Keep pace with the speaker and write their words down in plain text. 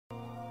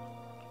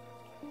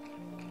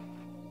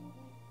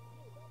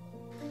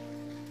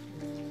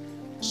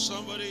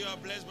Somebody, you are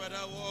blessed by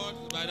that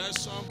word, by that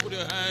song. Put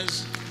your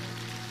hands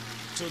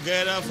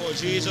together for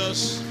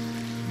Jesus.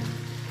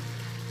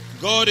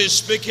 God is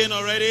speaking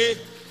already.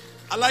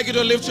 I'd like you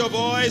to lift your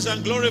voice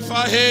and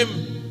glorify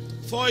Him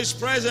for His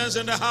presence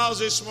in the house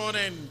this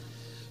morning.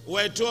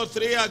 Where 2 or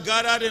 3 are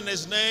gathered in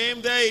His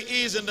name, there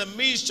He is in the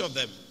midst of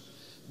them.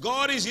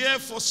 God is here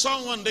for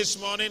someone this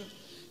morning.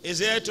 He's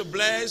here to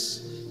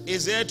bless.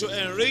 He's here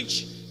to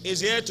enrich. He's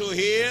here to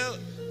heal.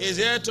 He's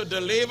here to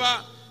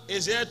deliver.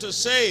 He's here to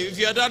save. If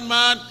you're that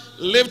man,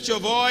 lift your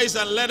voice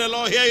and let the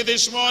Lord hear you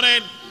this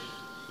morning.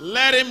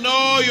 Let Him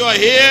know you are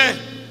here.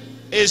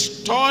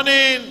 He's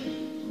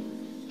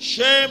turning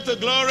shame to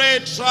glory,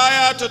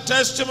 trial to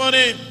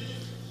testimony.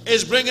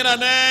 He's bringing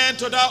an end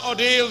to that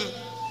ordeal.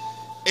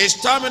 He's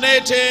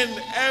terminating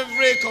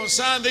every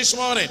concern this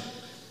morning.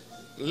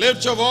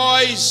 Lift your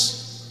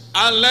voice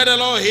and let the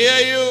Lord hear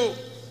you.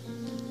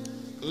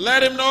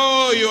 Let Him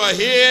know you are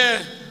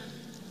here.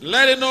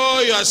 Let Him know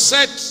you are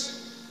set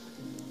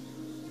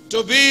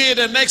to be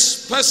the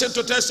next person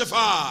to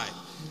testify.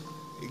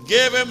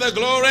 Give Him the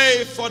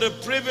glory for the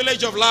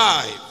privilege of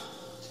life.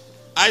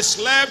 I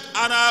slept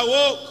and I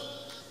woke,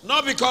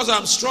 not because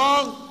I'm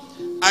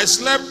strong. I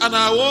slept and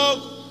I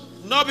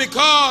woke, not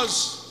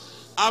because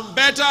I'm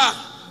better.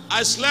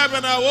 I slept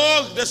and I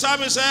woke, the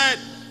psalmist said,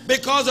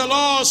 because the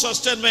Lord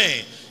sustained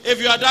me. If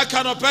you are that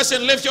kind of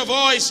person, lift your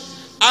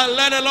voice and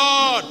let the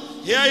Lord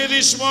hear you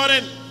this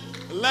morning.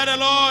 Let the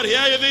Lord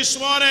hear you this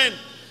morning.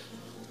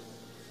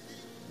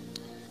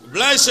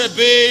 Blessed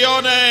be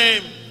your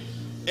name.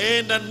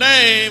 In the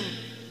name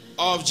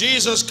of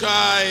Jesus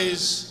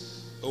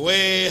Christ,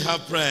 we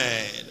have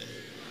prayed.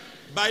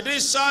 By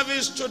this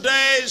service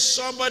today,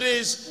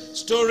 somebody's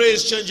story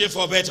is changing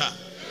for better.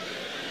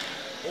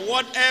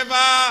 Whatever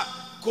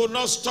could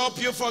not stop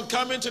you from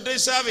coming to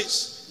this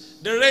service,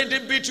 the rain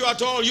didn't beat you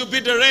at all. You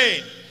beat the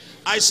rain.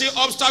 I see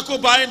obstacle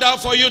bowing down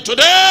for you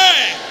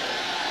today.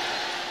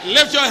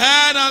 Lift your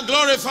hand and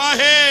glorify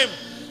Him,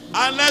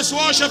 and let's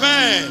worship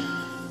Him.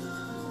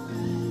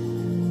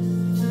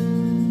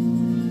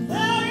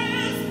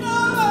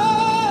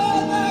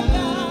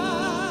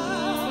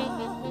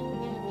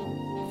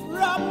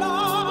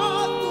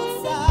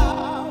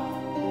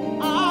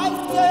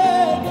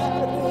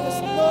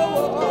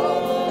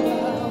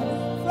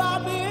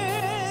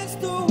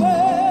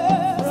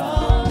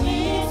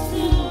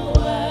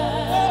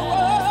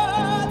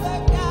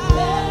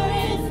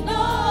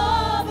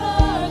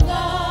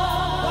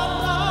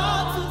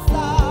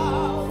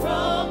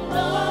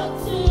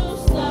 To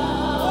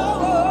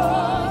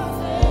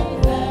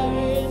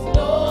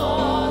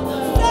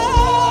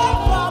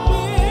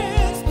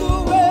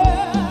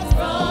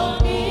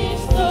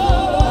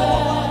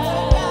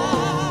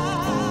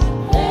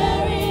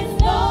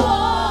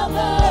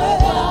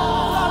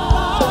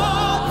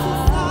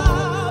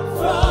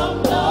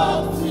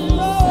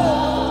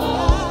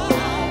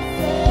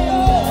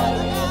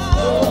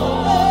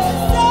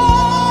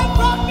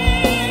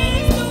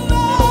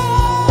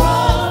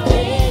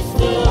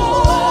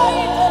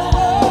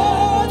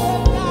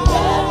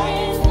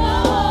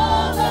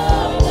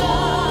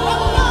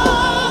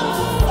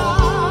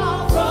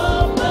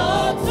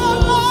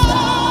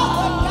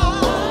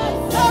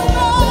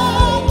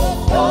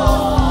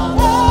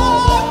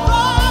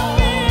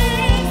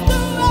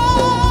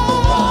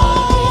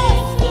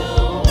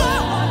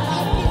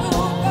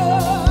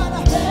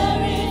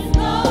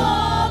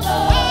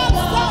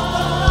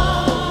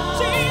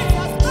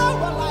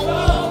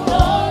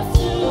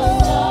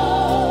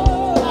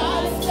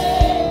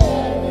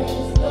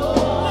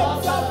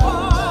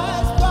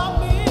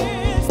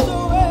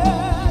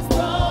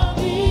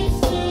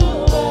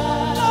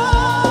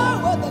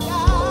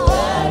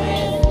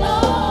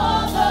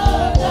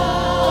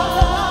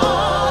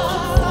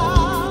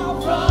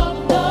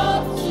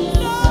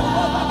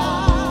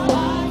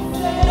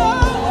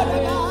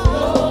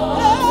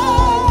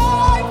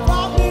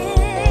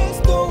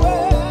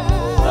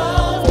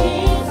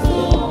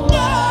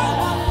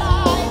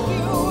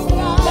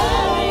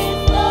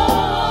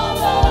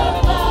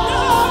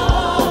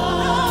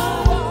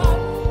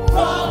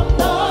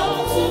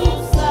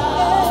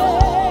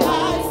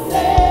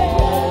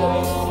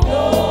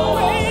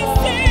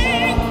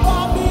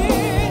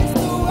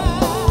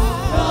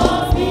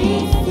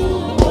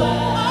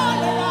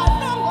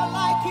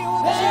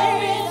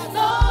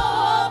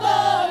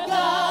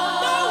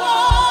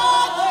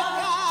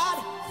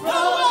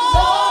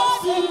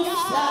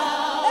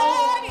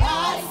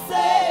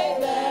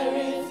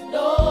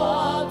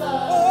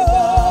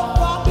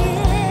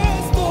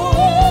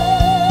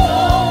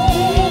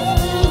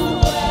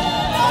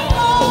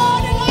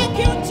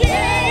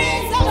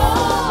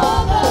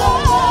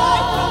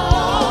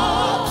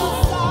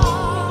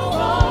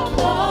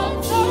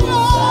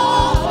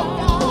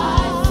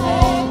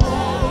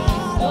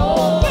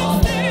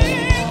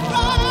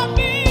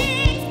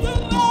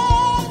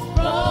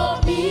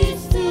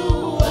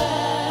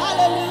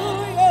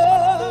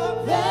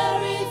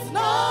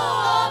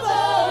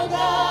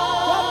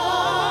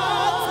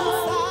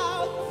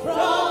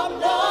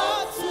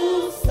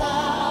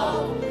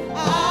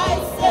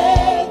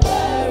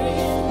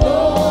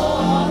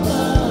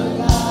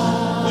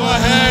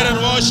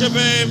Worship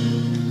him,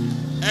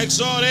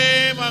 exalt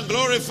him and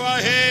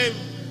glorify him.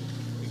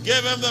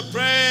 Give him the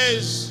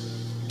praise,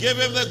 give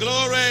him the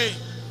glory,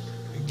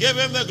 give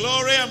him the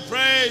glory and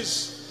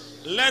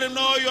praise. Let him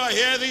know you are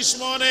here this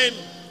morning.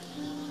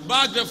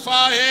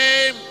 Magnify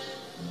him.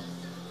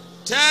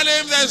 Tell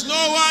him there's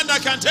no one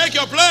that can take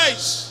your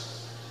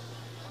place.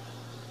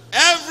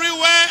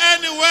 Everywhere,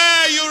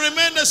 anywhere, you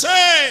remain the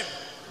same.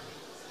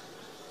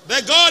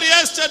 The God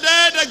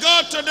yesterday, the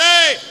God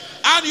today,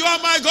 and you are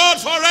my God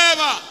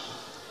forever.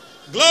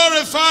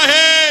 Glorify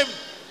him.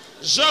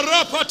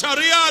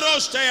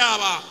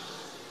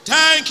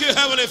 Thank you,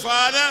 Heavenly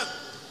Father.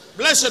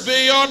 Blessed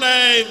be your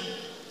name.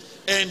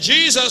 In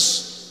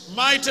Jesus'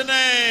 mighty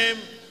name,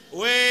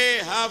 we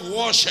have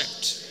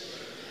worshipped.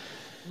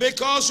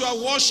 Because you have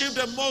worshipped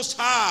the Most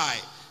High,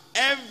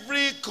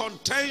 every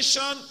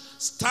contention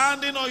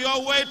standing on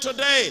your way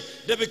today,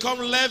 they become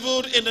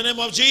leveled in the name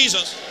of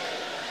Jesus.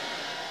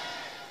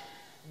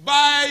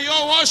 By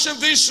your worship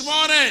this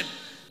morning,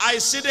 I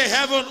see the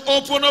heaven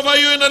open over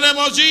you in the name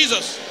of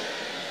Jesus.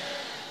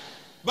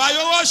 By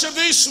your worship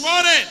this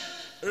morning,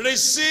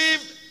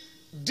 receive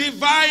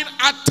divine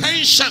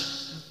attention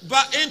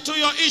into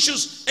your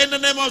issues in the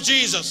name of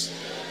Jesus.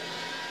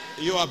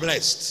 You are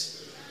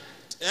blessed.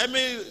 Let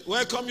me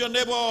welcome your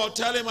neighbor.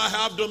 Tell him I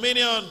have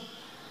dominion.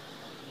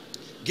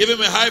 Give him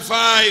a high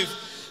five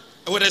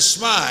with a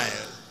smile.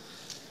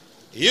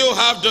 You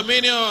have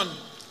dominion.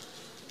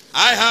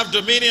 I have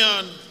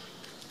dominion.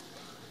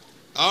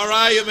 All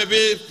right, you may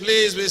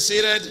please be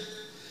seated.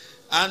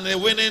 And the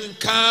winning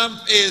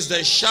camp is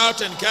the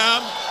shouting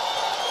camp.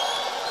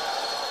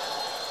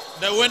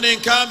 The winning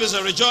camp is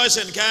a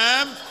rejoicing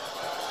camp.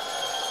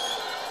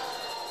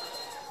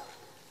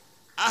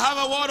 I have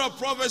a word of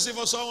prophecy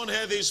for someone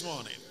here this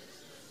morning.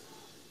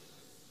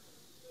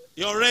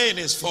 Your rain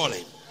is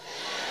falling.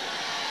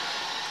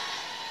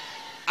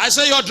 I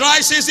say your dry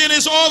season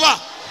is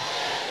over.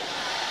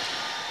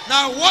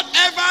 Now,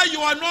 whatever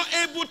you are not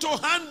able to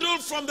handle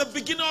from the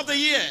beginning of the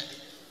year,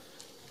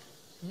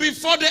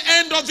 before the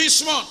end of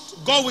this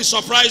month, God will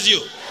surprise you.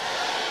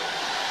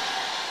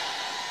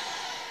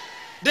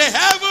 The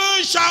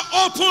heavens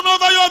shall open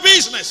over your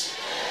business.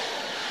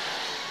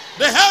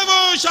 The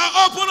heavens shall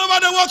open over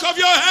the work of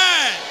your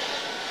hand.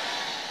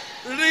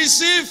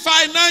 Receive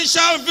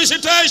financial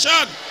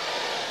visitation.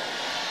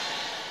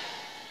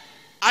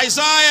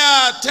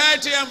 Isaiah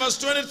 30 and verse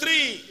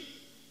 23.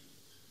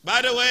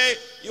 By the way,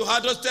 you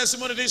had those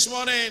testimony this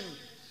morning.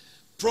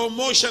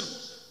 Promotion.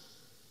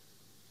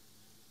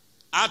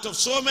 Out of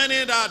so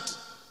many that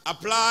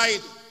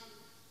applied,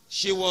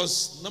 she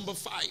was number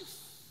 5.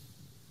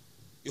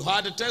 You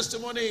had a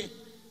testimony.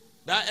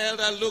 That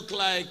elder looked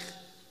like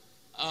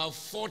a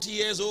 40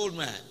 years old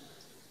man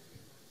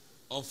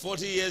or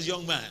 40 years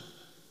young man.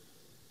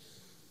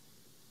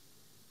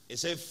 He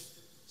said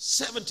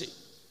 70.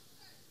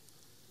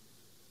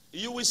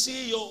 You will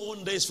see your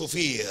own days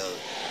fulfilled.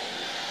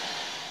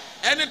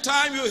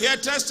 Anytime you hear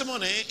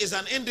testimony is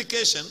an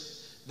indication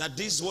that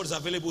this word is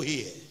available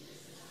here.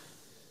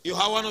 You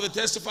have one of the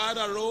testifiers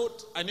that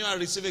wrote, I knew I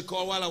received a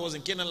call while I was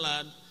in Canaan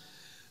land.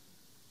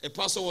 A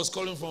pastor was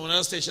calling from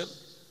another station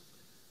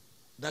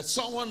that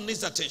someone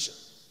needs attention.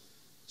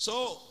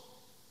 So,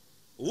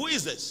 who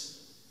is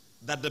this?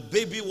 That the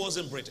baby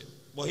wasn't breathing.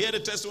 But hear the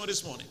testimony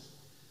this morning.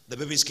 The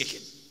baby is kicking.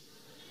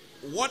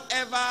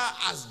 Whatever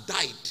has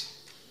died,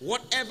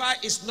 whatever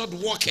is not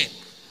working,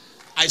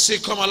 I say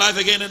come alive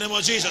again in the name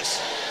of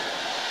Jesus.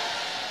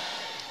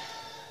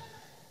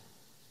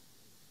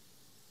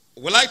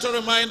 We'd like to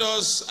remind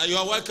us, you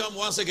are welcome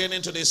once again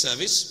into this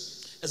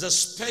service. It's a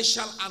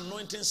special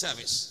anointing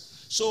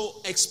service. So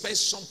expect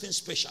something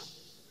special.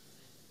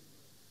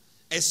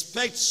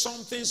 Expect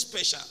something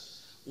special.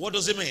 What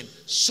does it mean?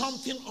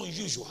 Something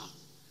unusual.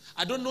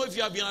 I don't know if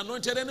you have been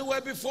anointed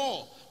anywhere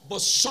before, but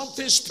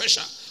something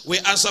special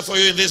will answer for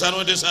you in this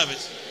anointing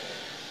service.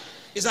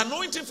 It's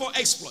anointing for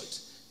exploit.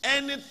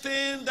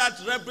 Anything that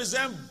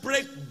represents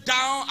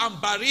breakdown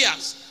and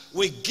barriers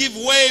will give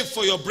way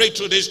for your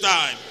breakthrough this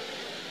time.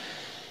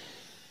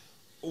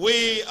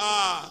 We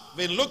have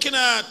been looking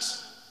at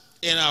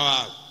in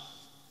our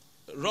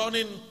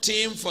running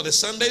team for the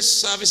Sunday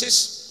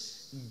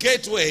services,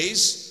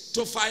 gateways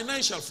to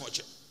financial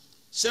fortune.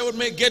 Say with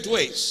me,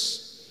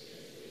 gateways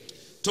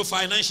to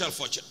financial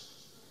fortune.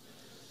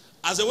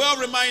 As a way of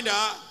reminder,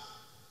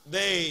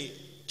 the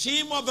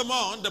theme of the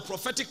month, the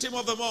prophetic theme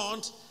of the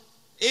month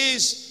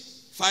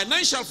is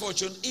financial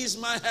fortune is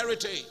my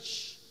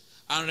heritage.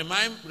 And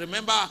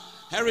remember,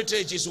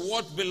 heritage is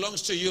what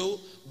belongs to you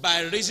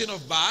by reason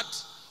of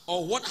birth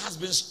or what has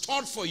been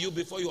stored for you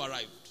before you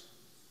arrived.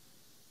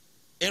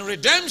 In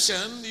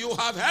redemption, you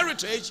have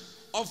heritage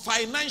of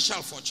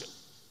financial fortune.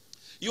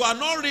 You are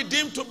not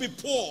redeemed to be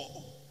poor.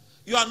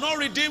 You are not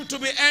redeemed to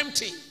be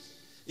empty.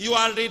 You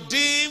are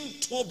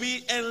redeemed to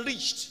be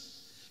enriched.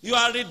 You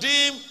are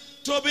redeemed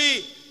to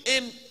be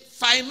in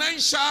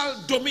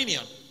financial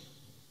dominion.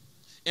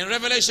 In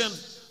Revelation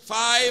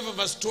 5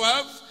 verse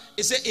 12,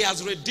 it says, He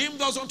has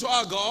redeemed us unto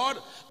our God,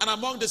 and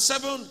among the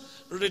 7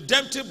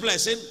 redemptive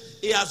blessings,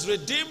 He has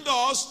redeemed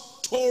us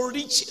to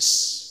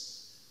riches.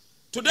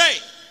 Today,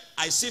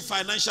 I see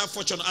financial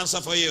fortune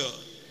answer for you.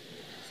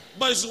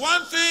 But it's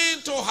one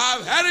thing to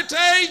have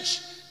heritage,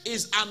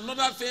 is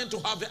another thing to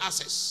have the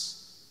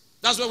access.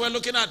 That's why we're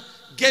looking at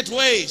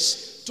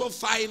gateways to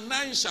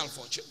financial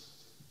fortune.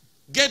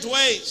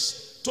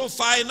 Gateways to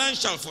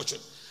financial fortune.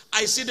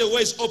 I see the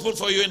ways open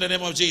for you in the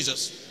name of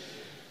Jesus.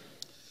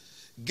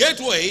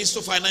 Gateways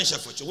to financial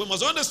fortune. We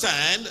must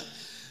understand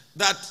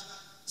that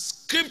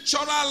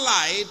scriptural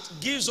light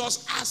gives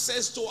us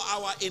access to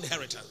our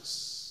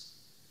inheritance.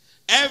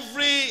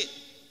 Every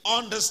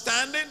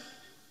understanding,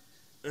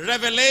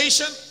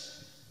 revelation,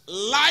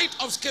 light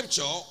of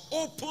scripture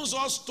opens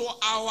us to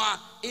our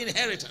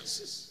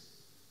inheritances.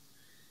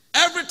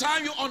 Every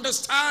time you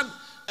understand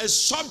a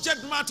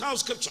subject matter of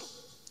scripture,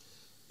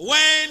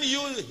 when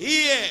you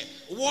hear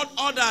what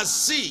others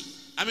see,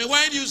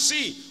 when you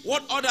see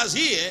what others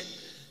hear,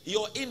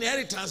 your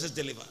inheritance is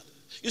delivered.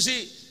 You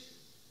see,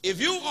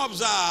 if you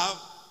observe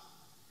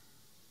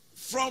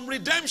from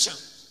redemption,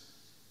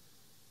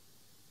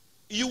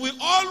 you will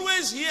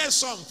always hear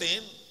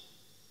something,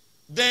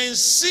 then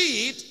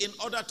see it in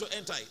order to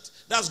enter it.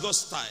 That's God's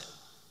style.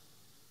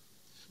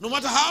 No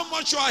matter how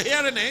much you are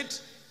hearing it,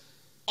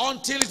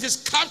 until it is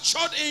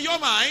captured in your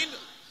mind,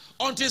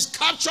 until it's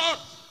captured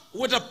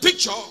with a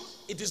picture,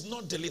 it is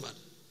not delivered.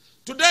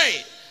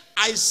 Today,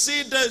 I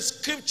see the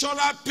scriptural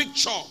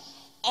picture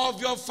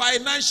of your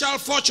financial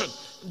fortune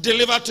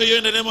delivered to you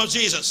in the name of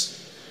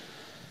Jesus.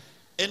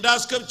 In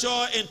that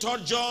scripture in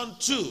 3 John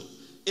 2,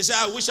 it says,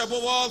 I wish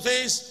above all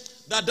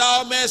things that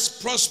thou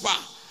mayest prosper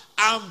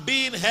and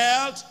be in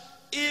health,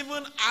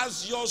 even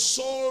as your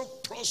soul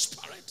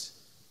prospereth.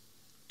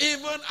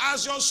 Even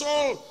as your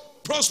soul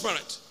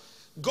prospereth.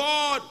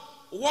 God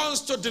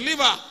wants to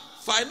deliver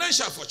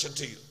financial fortune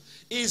to you.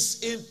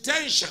 His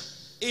intention,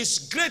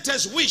 his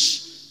greatest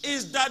wish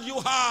is that you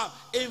are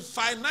in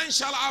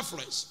financial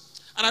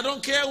affluence. And I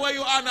don't care where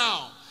you are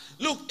now.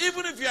 Look,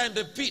 even if you are in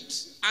the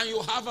pit and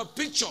you have a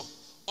picture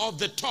of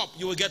the top,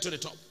 you will get to the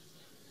top.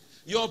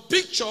 Your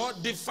picture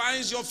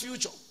defines your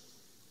future.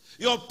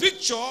 Your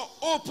picture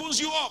opens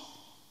you up.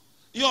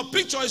 Your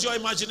picture is your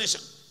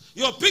imagination.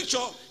 Your picture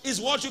is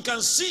what you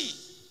can see.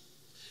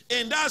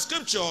 In that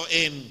scripture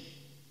in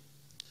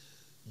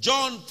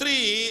John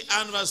 3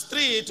 and verse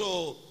 3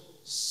 to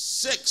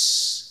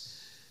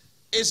 6,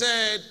 it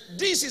said,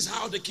 this is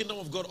how the kingdom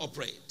of God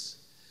operates.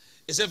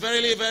 It said,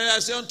 verily, verily, I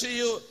say unto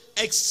you,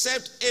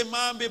 except a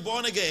man be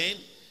born again,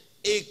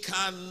 he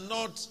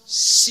cannot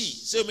see.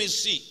 Say me,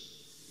 see.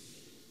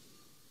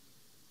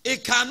 He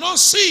cannot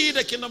see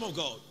the kingdom of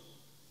God.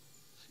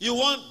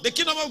 The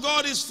kingdom of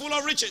God is full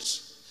of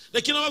riches.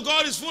 The kingdom of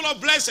God is full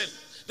of blessing.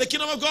 The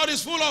kingdom of God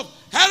is full of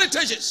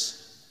heritages.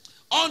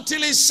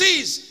 Until he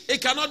sees, he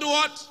cannot do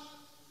what?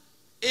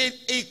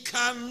 He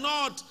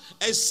cannot,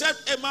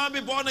 except a man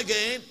be born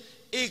again,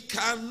 he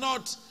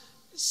cannot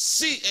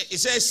see. He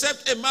says,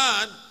 except a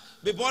man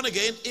be born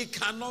again, he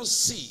cannot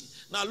see.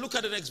 Now look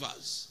at the next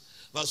verse.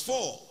 Verse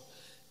 4.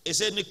 It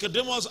said,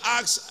 Nicodemus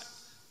asked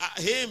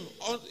him,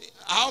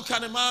 how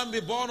can a man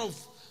be born of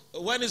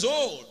when he's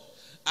old?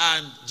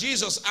 And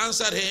Jesus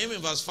answered him in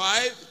verse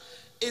 5.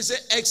 He said,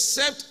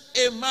 except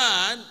a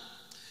man,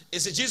 he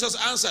said, Jesus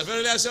answered,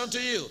 verily I say unto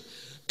you,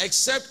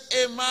 except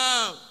a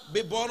man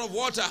be born of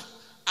water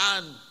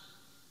and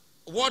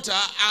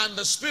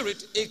the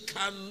Spirit, it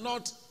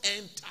cannot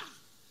enter.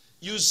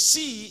 You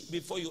see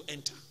before you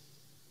enter.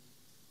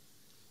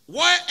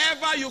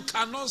 Wherever you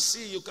cannot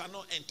see, you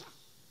cannot enter.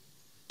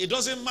 It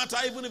doesn't matter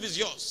even if it's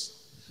yours.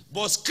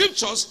 But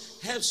scriptures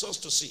helps us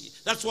to see.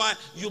 That's why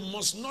you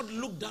must not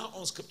look down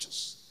on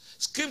scriptures.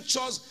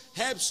 Scriptures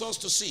helps us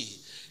to see.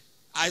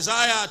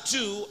 Isaiah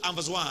 2 and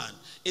verse 1.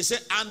 It said,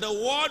 and the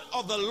word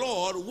of the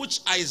Lord which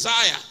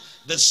Isaiah,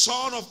 the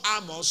son of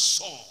Amos,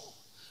 saw.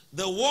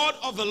 The word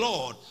of the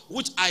Lord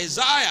which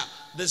Isaiah,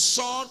 the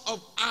son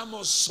of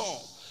Amos, saw.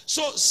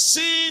 So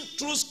seeing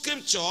through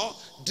scripture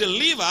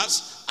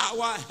delivers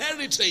our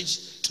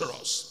heritage to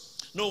us.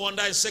 No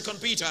wonder in 2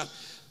 Peter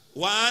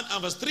 1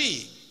 and verse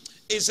 3,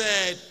 it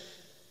said,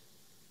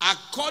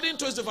 according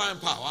to his divine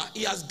power,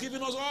 he has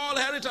given us all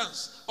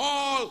inheritance,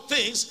 all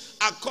things,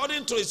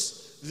 according to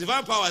his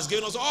divine power has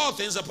given us all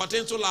things that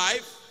pertain to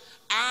life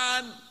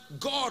and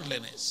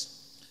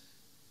godliness,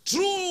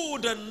 through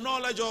the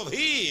knowledge of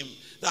him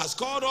that has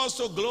called us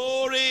to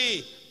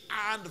glory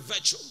and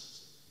virtue.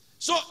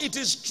 So it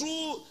is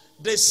through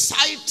the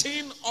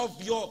sighting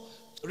of your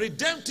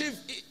redemptive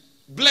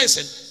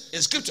blessing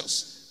in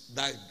scriptures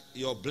that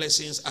your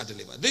blessings are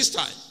delivered. This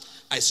time,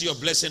 I see your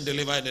blessing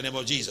delivered in the name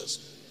of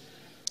Jesus.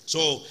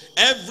 So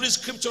every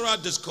scriptural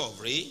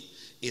discovery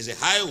is a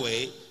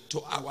highway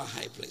to our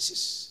high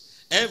places.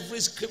 Every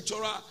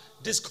scriptural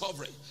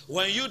discovery.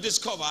 When you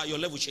discover, your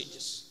level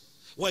changes.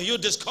 When you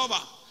discover,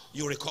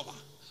 you recover.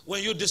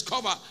 When you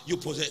discover, you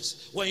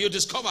possess. When you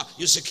discover,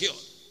 you secure.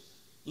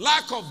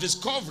 Lack of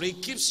discovery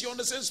keeps you on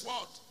the same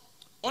spot.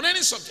 On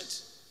any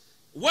subject.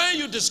 When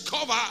you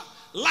discover,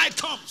 light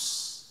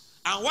comes.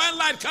 And when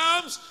light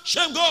comes,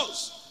 shame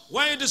goes.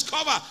 When you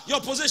discover,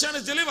 your possession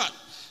is delivered.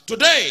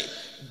 Today,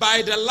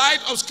 by the light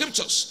of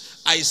scriptures,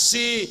 I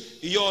see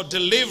your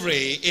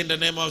delivery in the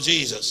name of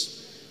Jesus.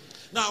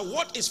 Now,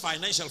 what is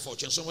financial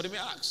fortune? Somebody may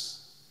ask.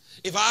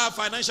 If I have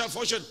financial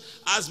fortune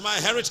as my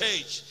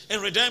heritage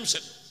in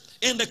redemption,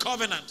 in the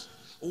covenant,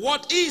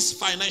 what is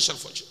financial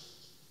fortune?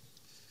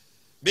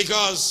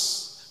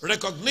 Because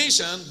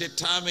recognition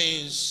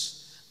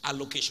determines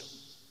allocation.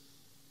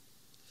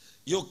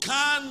 You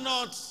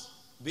cannot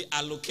be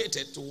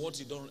allocated to what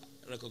you don't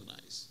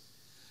recognize.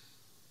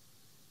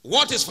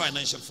 What is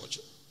financial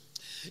fortune?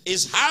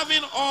 Is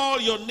having all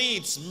your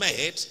needs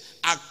met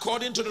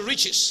according to the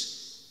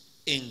riches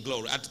in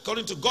glory,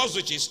 according to God's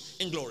riches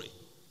in glory.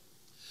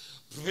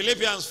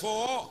 Philippians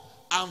 4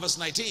 and verse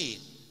 19,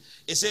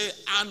 it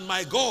says, and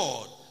my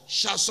God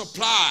shall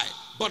supply,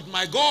 but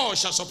my God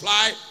shall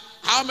supply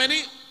how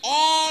many?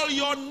 All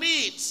your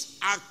needs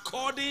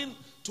according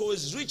to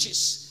his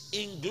riches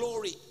in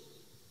glory.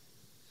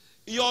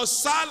 Your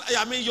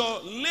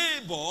your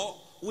labor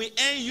will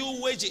earn you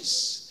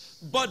wages,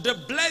 but the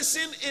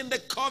blessing in the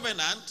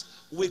covenant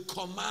will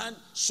command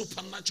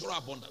supernatural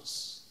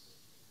abundance.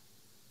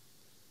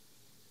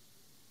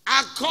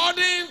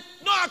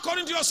 Not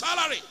according to your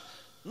salary,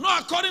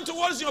 not according to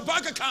what is your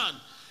bank account.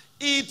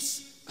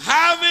 It's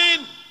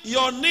having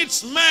your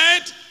needs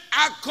met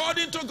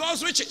according to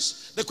God's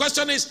riches. The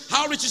question is,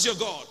 how rich is your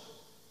God?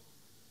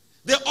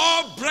 The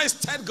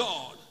all-breasted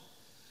God.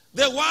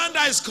 The one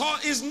that is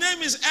called, his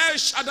name is El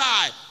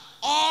Shaddai,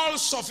 all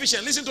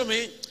sufficient. Listen to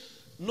me.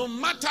 No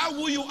matter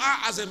who you are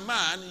as a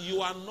man,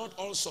 you are not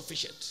all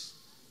sufficient.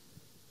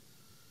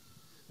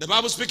 The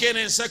Bible speaking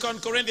in 2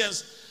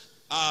 Corinthians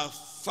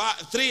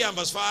 3 and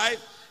verse 5,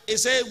 it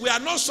says, we are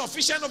not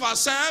sufficient of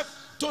ourselves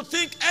to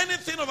think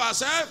anything of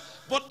ourselves,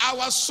 but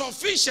our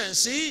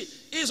sufficiency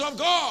is of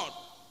God.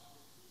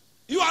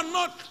 You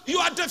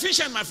are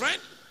deficient, my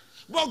friend,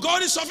 but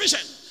God is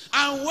sufficient.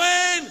 And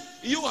when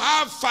you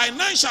have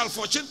financial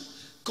fortune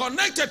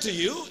connected to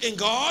you in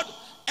God,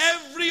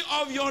 every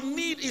of your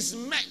need is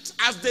met.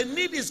 As the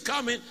need is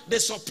coming, the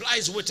supply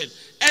is waiting.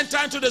 Enter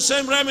into the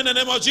same realm in the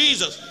name of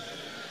Jesus.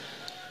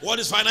 What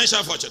is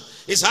financial fortune?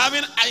 It's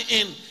having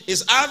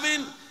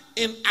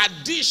in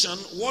addition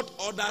what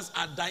others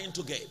are dying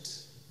to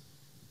get.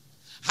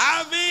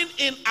 Having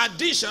in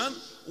addition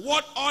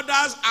what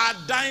others are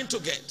dying to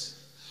get.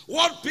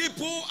 What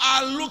people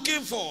are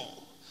looking for.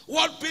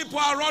 What people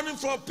are running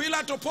from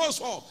pillar to post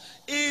for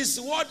is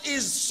what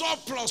is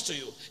surplus to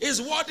you,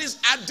 is what is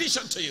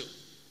addition to you.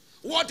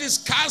 What is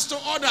cast to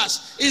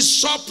others is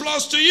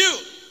surplus to you.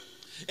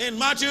 In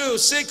Matthew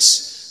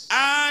 6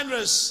 and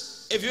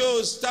if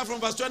you start from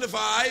verse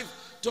 25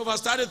 to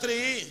verse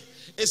 33,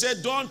 it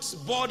said, don't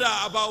bother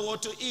about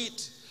what to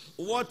eat,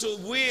 what to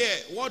wear,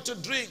 what to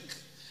drink.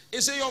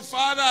 It said, your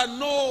Father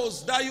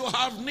knows that you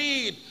have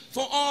need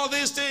for all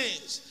these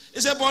things. He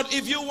said, but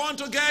if you want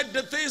to get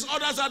the things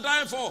others are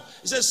dying for,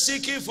 he says,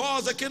 seek ye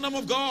first the kingdom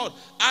of God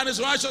and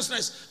his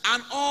righteousness,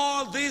 and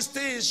all these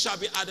things shall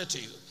be added to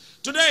you.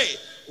 Today,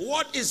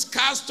 what is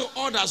cast to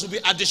others will be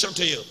addition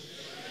to you.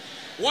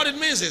 What it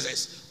means is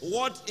this: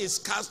 what is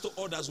cast to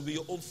others will be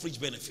your own fringe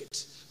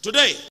benefit.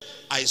 Today,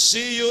 I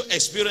see you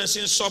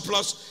experiencing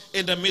surplus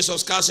in the midst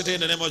of scarcity in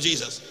the name of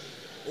Jesus.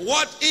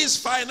 What is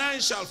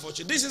financial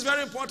fortune? This is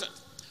very important,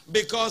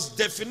 because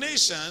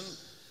definition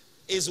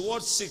is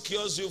what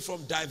secures you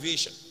from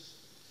deviation.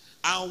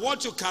 And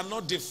what you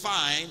cannot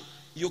define,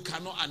 you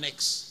cannot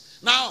annex.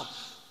 Now,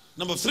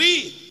 number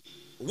 3,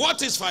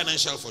 what is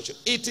financial fortune?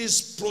 It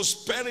is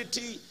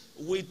prosperity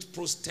with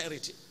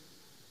posterity.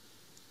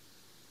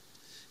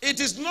 It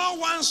is not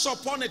once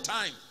upon a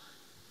time.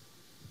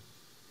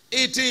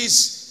 It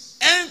is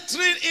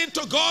entering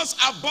into God's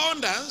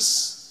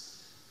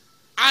abundance,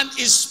 and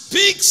it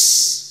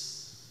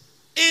speaks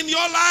in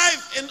your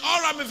life in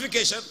all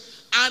ramification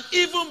and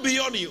even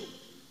beyond you.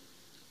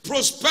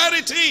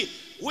 Prosperity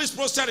with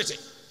posterity.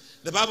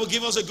 The Bible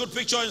gives us a good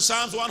picture in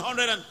Psalms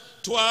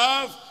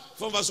 112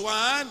 from verse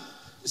 1.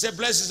 It says,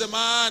 blessed is the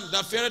man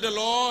that feareth the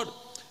Lord.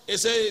 It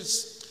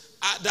says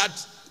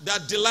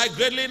that delight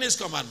greatly in his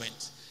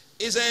commandment.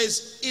 It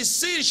says, his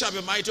seed shall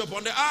be mighty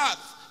upon the earth.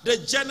 The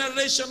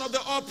generation of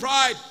the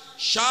upright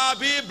shall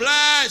be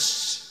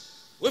blessed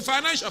with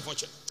financial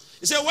fortune.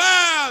 It says,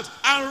 wealth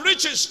and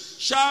riches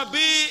shall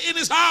be in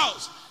his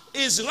house.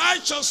 His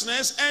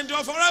righteousness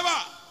endure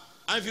forever.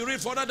 And if you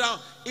read further down,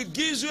 it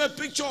gives you a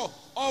picture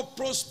of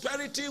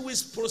prosperity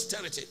with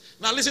posterity.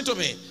 Now listen to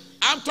me.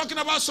 I'm talking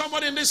about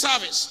somebody in this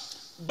service.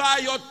 By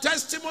your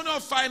testimony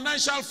of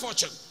financial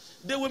fortune,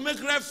 they will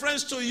make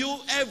reference to you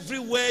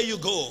everywhere you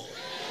go.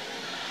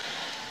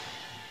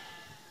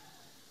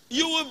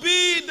 You will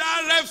be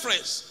that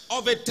reference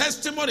of a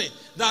testimony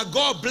that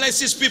God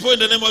blesses people in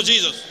the name of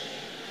Jesus.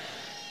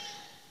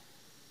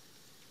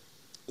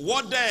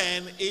 What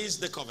then is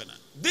the covenant?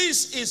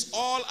 This is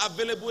all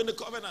available in the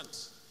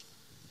covenant.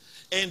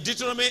 In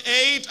Deuteronomy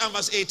 8 and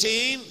verse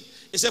 18,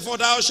 it says, for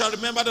thou shalt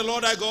remember the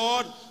Lord thy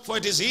God, for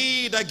it is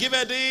he that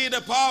giveth thee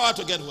the power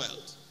to get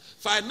wealth.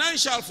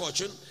 Financial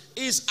fortune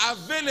is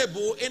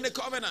available in the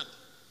covenant.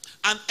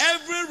 And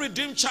every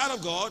redeemed child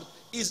of God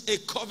is a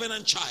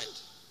covenant child.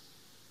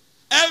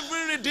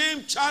 Every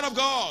redeemed child of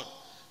God,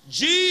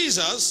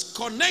 Jesus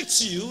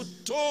connects you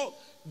to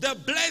the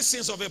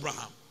blessings of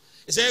Abraham.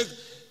 He said,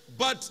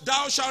 but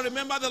thou shalt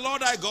remember the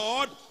Lord thy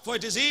God, for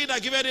it is he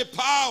that giveth thee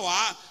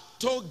power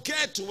to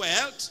get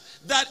wealth,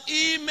 that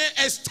he may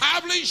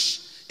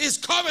establish his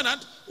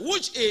covenant,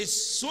 which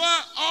is swear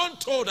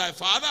unto thy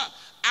father,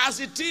 as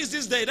it is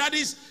this day. That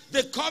is,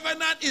 the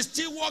covenant is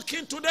still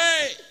working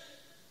today.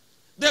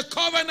 The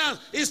covenant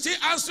is still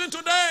answering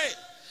today.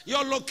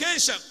 Your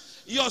location,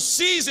 your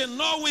season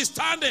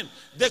notwithstanding,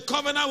 the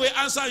covenant will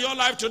answer your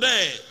life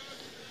today.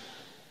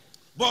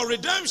 But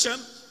redemption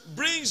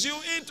brings you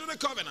into the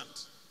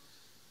covenant.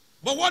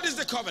 But what is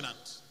the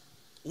covenant?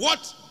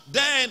 What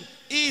then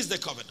is the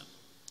covenant?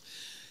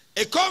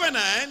 A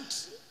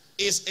covenant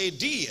is a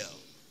deal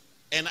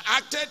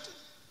enacted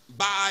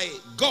by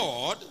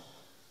God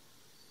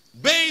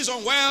based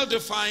on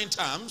well-defined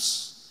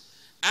terms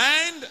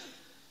and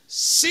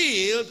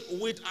sealed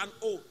with an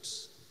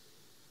oath.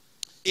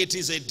 It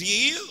is a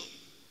deal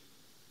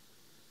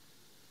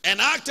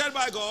enacted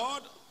by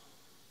God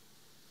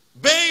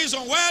based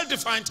on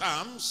well-defined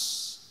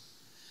terms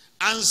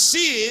and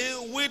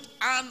sealed with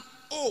an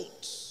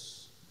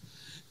oath.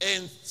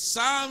 In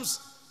Psalms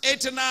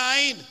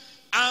 89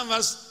 and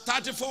verse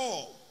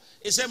 34,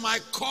 it said, my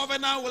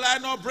covenant will I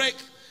not break,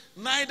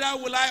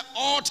 neither will I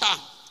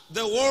alter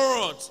the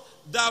words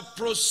that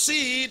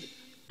proceed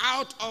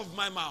out of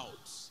my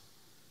mouth.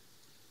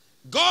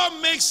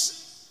 God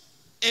makes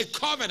a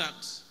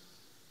covenant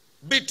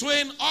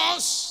between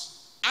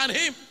us and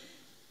him.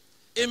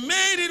 He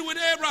made it with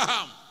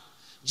Abraham.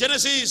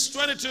 Genesis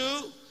 22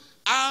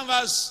 and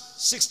verse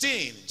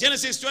 16.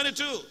 Genesis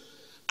 22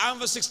 and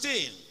verse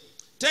 16.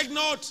 Take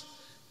note,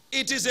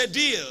 it is a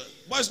deal.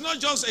 But it's not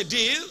just a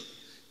deal.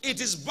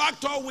 It is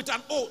backed up with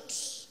an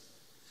oath.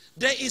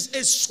 There is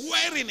a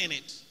swearing in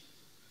it.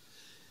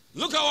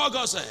 Look at what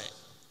God said.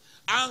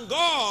 And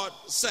God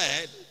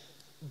said,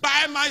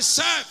 by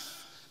myself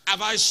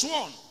have I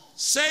sworn,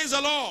 says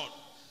the Lord,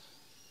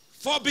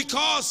 for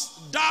because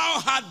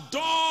thou hast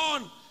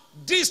done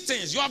these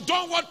things, you have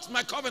done what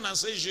my covenant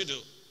says you do,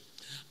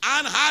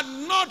 and had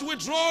not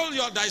withdrawn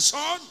thy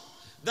son,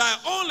 thy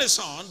only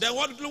son, then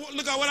what?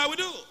 Look at what I will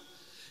do.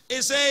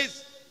 It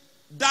says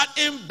that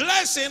in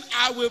blessing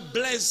I will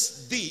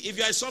bless thee. If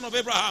you are a son of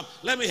Abraham,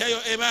 let me hear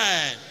your amen.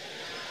 Amen.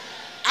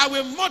 I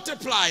will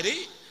multiply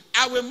thee.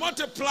 I will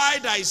multiply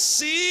thy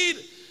seed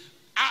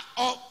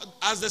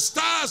as the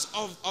stars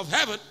of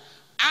heaven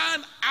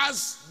and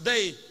as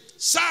the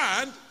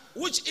sand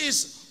which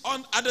is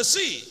at the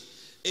sea.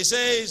 It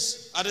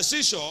says at the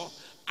seashore,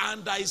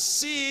 and thy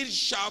seed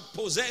shall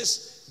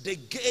possess the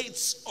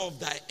gates of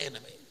thy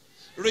enemy.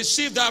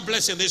 Receive that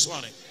blessing this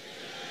morning.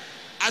 Amen.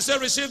 I said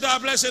receive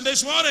that blessing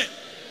this morning.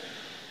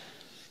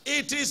 Amen.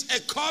 It is a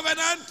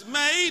covenant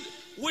made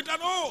with an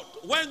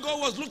oath. When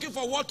God was looking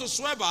for what to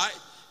swear by,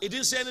 he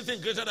didn't say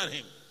anything greater than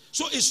him.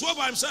 So he swore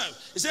by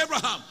himself. He said,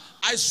 Abraham,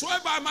 I swear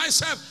by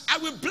myself, I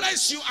will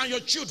bless you and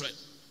your children,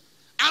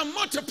 and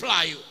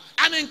multiply you,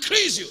 and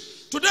increase you.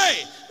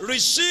 Today,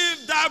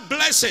 receive that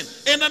blessing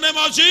in the name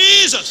of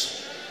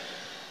Jesus.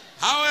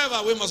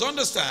 However, we must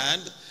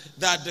understand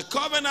that the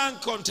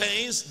covenant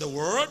contains the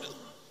word.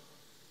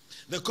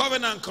 The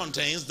covenant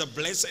contains the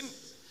blessing.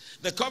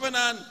 The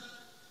covenant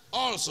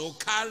also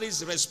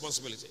carries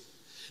responsibility.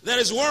 There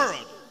is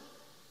word.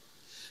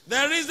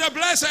 There is the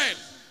blessing.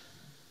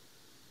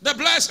 The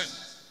blessing.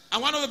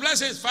 And one of the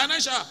blessings is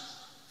financial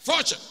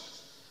fortune.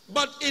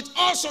 But it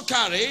also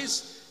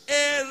carries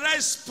a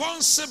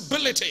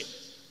responsibility.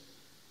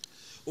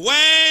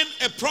 When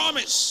a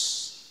promise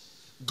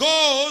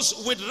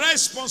goes with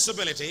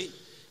responsibility,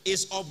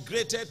 is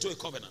upgraded to a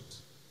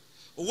covenant.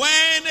 When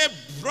a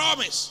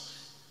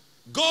promise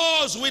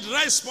goes with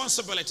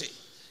responsibility,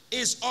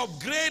 is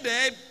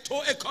upgraded to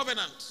a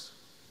covenant.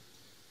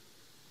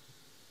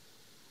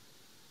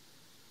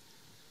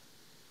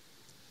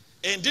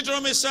 In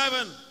Deuteronomy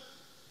 7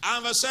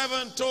 and verse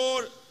 7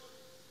 to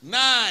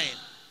 9,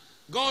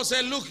 God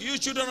said, look, you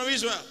children of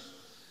Israel,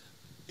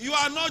 you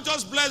are not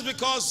just blessed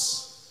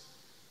because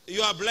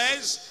you are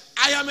blessed.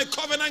 I am a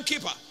covenant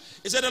keeper.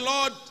 He said, the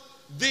Lord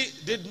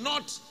did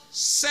not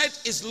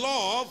set his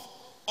love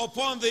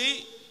upon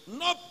thee,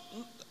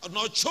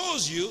 nor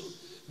chose you,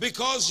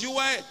 because you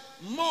were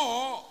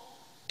more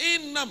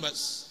in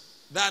numbers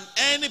than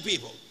any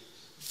people.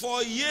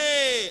 For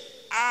ye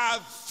are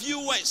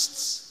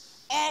fewest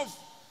of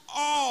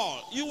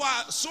all. You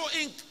are so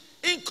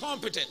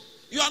incompetent.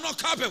 You are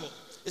not capable.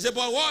 He said,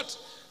 but what?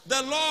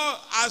 The Lord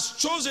has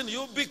chosen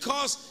you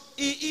because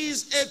he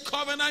is a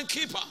covenant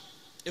keeper.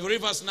 If you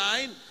read verse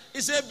 9,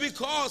 he said,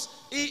 because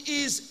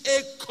he is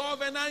a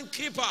covenant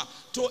keeper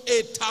to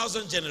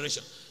 1,000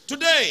 generations.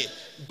 Today,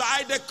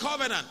 by the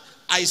covenant,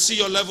 I see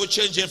your level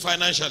changing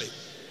financially.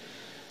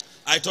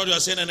 I told you I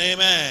said an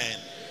amen.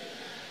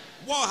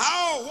 Well,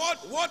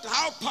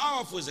 how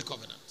powerful is the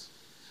covenant?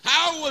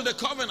 How will the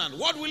covenant,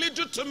 what will it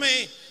do to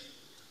me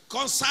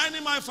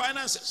concerning my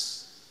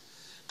finances?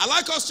 I'd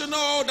like us to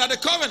know that the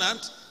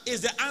covenant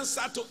is the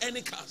answer to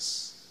any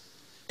curse.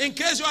 In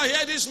case you are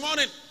here this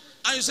morning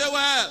and you say,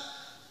 well,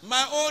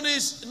 My own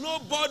is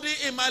nobody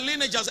in my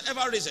lineage has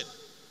ever risen.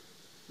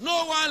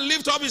 No one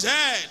lift up his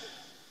head.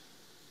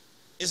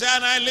 He said,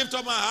 and I lift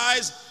up my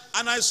eyes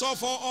and I saw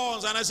 4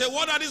 horns. And I said,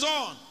 what are these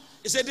horns?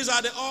 He said, these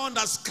are the horns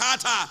that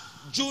scatter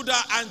Judah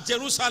and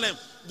Jerusalem,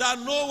 that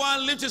no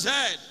one lift his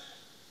head.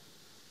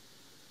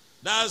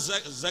 That's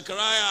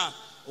Zechariah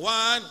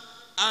 1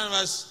 and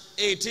verse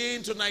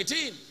 18 to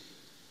 19.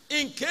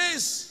 In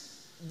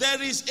case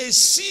there is a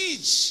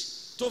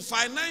siege to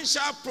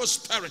financial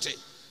prosperity,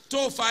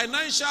 to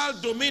financial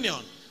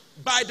dominion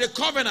by the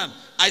covenant,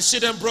 I see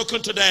them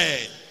broken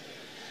today.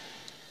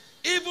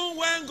 Even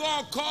when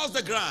God caused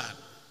the ground,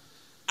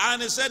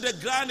 and he said the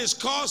ground is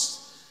cursed,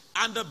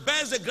 and the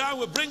best the ground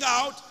will bring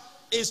out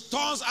is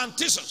thorns and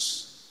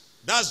thistles.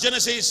 That's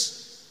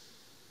Genesis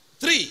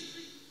 3.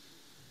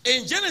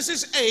 In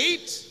Genesis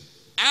 8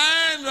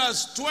 and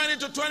verse 20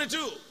 to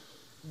 22,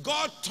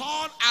 God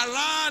turned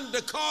around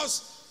the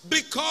curse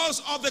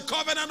because of the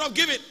covenant of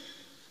giving.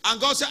 And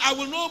God said, I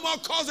will no more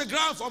curse the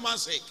ground for my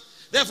sake.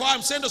 Therefore,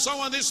 I'm saying to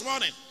someone this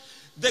morning,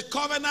 the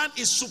covenant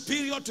is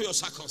superior to your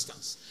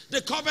circumstance.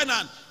 The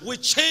covenant will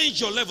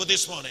change your level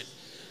this morning.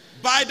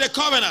 By the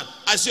covenant,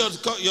 I see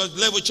your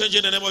level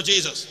changing in the name of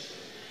Jesus.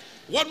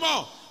 One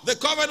more. The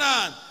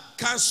covenant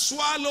can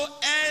swallow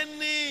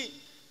any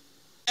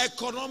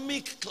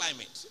economic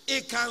climate.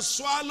 It can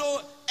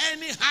swallow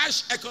any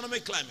harsh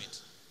economic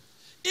climate.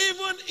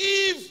 Even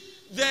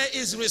if there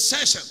is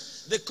recession,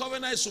 the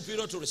covenant is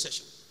superior to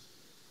recession.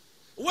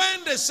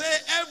 When they say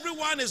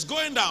everyone is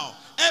going down,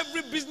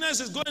 every business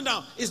is going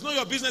down, it's not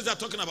your business they're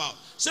talking about.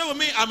 Say with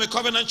me, I'm a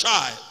covenant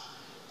child.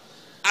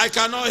 I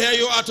cannot hear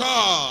you at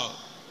all.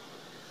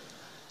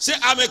 Say,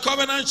 I'm a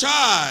covenant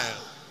child.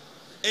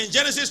 In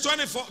Genesis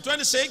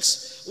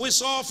 26, we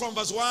saw from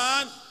verse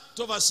 1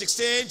 to verse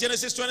 16.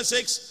 Genesis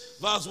 26,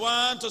 verse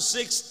 1 to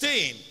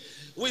 16.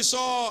 We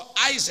saw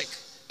Isaac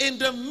in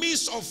the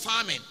midst of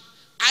famine.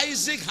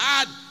 Isaac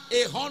had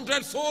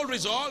 100-fold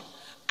result,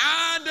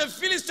 and the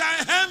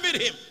Philistine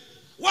envied him.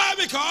 Why?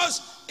 Because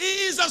he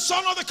is the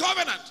son of the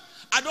covenant.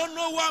 I don't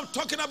know what I'm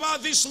talking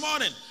about this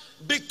morning.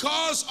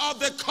 Because of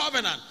the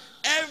covenant,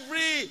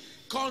 every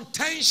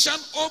contention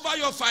over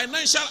your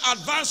financial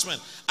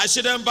advancement, I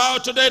see them bow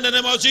today in the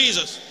name of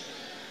Jesus.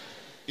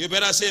 You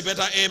better say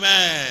better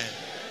amen.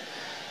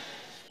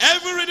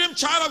 Every redeemed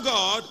child of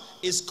God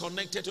is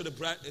connected to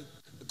the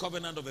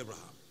covenant of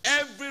Abraham.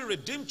 Every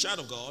redeemed child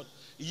of God,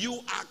 you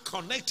are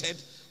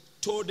connected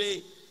to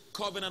the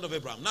covenant of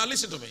Abraham. Now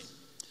listen to me.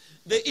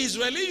 The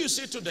Israeli you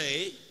see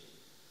today,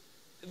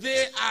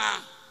 they are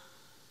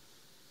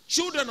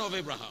children of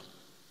Abraham.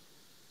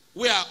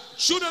 We are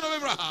children of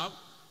Abraham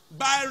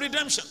by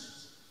redemption.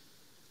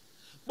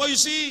 But you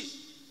see,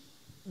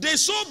 they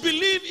so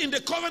believe in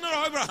the covenant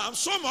of Abraham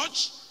so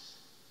much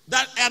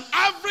that an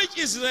average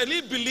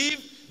Israeli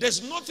believes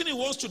there's nothing he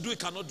wants to do, he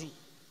cannot do.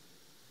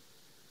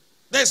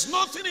 There's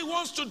nothing he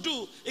wants to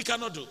do, he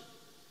cannot do.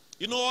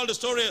 You know all the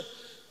story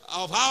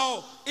of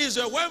how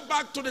Israel went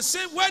back to the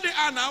same where they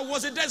are now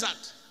was a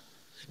desert.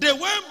 They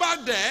went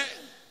back there,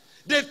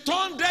 they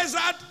turned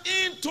desert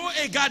into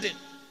a garden.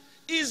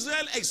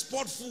 Israel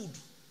export food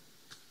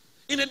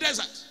in the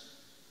desert.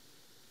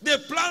 They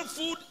plant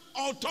food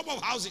on top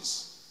of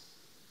houses.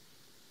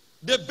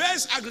 The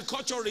best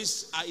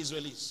agriculturists are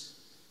Israelis.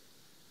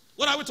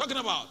 What are we talking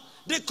about?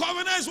 The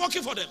covenant is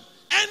working for them.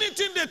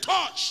 Anything they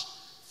touch,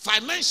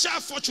 financial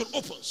fortune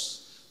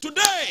opens.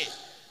 Today,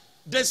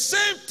 the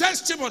same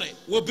testimony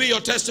will be your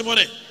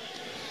testimony.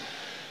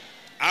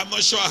 I'm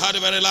not sure I heard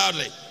it very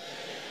loudly.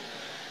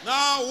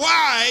 Now,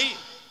 why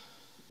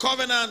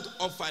covenant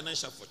of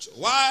financial fortune?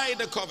 Why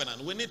the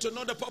covenant? We need to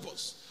know the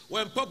purpose.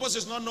 When purpose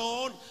is not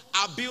known,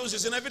 abuse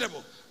is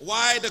inevitable.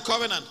 Why the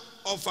covenant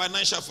of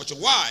financial fortune?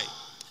 Why?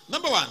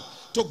 Number one,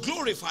 to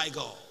glorify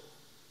God.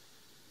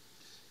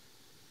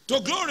 To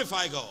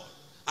glorify God.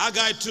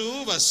 Haggai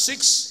 2 verse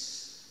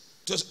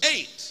 6 to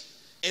 8.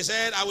 He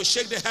said, I will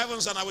shake the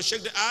heavens and I will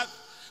shake the earth,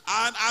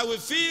 and I will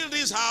fill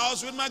this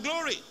house with my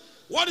glory.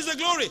 What is the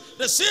glory?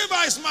 The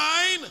silver is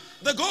mine,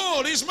 the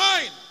gold is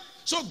mine.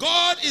 So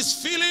God is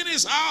filling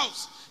his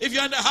house. If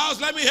you're in the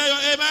house, let me hear your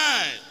amen.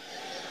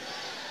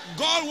 Amen.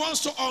 God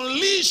wants to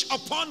unleash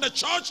upon the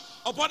church,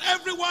 upon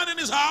everyone in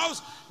his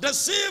house, the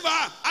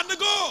silver and the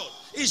gold.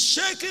 Is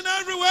shaking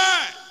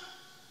everywhere,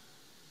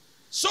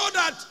 so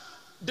that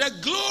the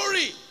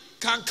glory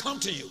can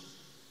come to you.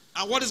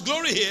 And what is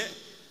glory here?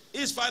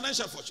 Is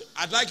financial fortune.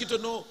 I'd like you to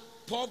know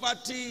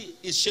poverty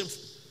is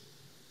shameful.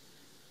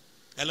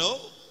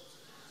 Hello?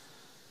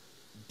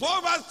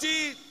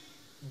 Poverty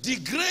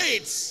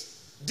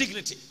degrades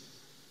dignity.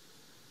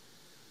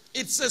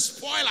 It's a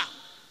spoiler.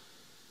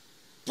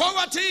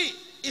 Poverty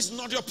is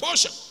not your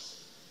portion.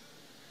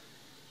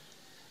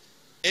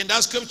 In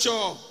that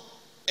scripture,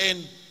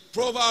 in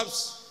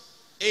Proverbs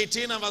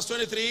 18 and verse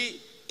 23,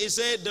 it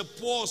said, the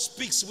poor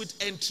speaks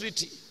with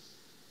entreaty.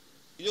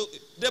 You know,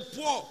 the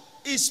poor,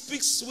 he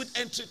speaks with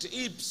entreaty.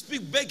 He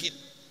speaks begging.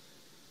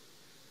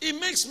 It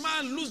makes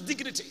man lose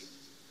dignity.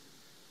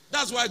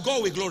 That's why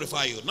God will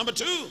glorify you. Number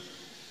two,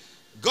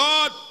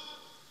 God,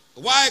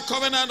 why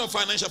covenant of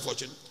financial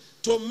fortune?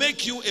 to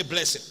make you a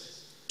blessing.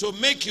 To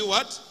make you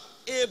what?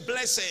 A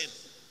blessing.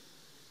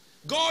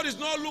 God is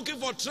not looking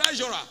for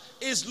treasurer.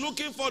 He's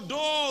looking for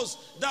those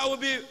that will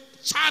be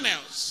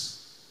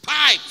channels,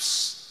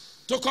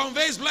 pipes, to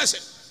convey his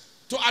blessing,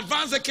 to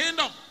advance the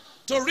kingdom,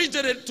 to reach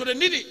to the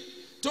needy,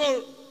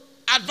 to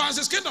advance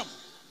his kingdom.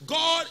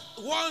 God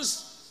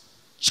wants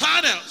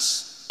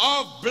channels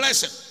of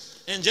blessing.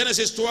 In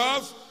Genesis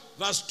 12,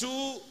 verse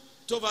 2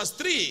 to verse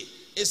 3,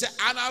 it said,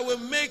 and I will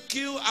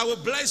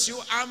bless you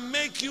and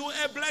make you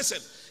a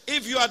blessing.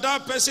 If you are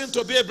that person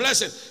to be a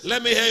blessing,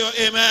 let me hear your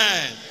amen.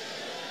 Amen.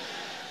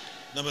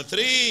 Number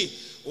 3,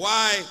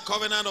 why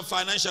covenant of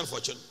financial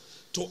fortune?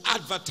 To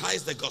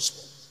advertise the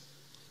gospel.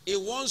 He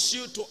wants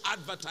you to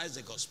advertise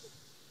the gospel,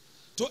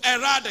 to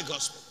herald the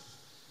gospel,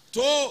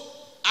 to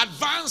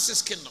advance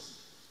his kingdom.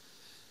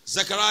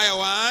 Zechariah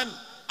 1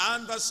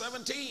 and verse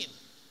 17.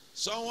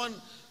 Someone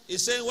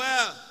is saying,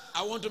 well,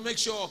 I want to make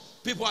sure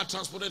people are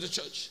transported to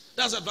church.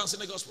 That's advancing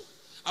the gospel.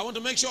 I want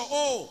to make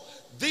sure,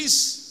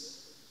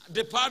 this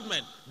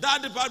department,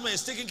 that department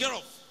is taken care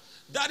of.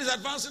 That is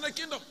advancing the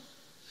kingdom.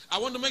 I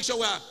want to make sure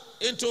we're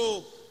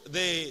into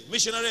the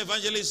missionary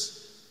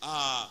evangelist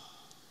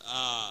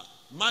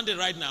mandate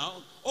right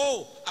now.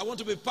 I want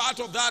to be part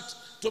of that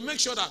to make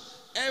sure that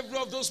every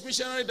of those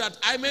missionaries that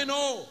I may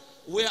know,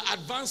 we're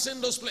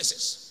advancing those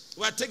places.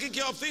 We're taking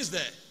care of things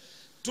there.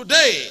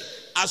 Today,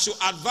 as you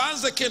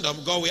advance the kingdom,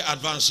 God will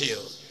advance you.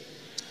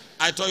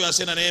 I told you I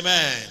said an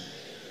amen.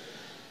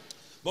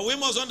 But we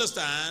must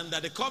understand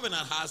that the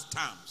covenant has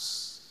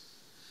terms.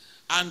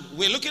 And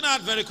we're looking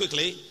at very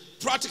quickly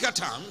practical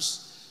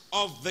terms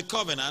of the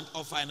covenant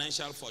of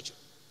financial fortune.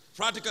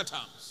 Practical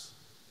terms.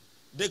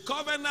 The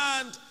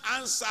covenant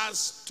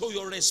answers to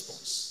your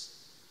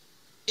response.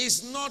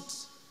 It's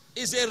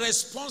a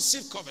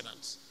responsive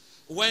covenant.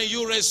 When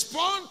you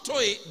respond to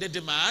it, the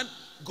demand,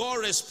 God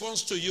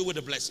responds to you with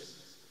a blessing.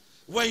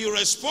 When you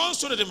respond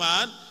to the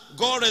demand,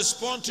 God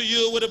responds to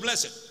you with a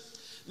blessing.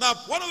 Now,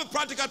 one of the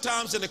practical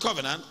terms in the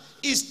covenant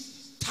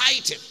is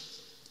tithing.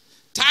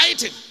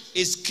 Tithing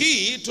is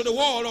key to the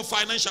world of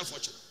financial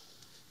fortune.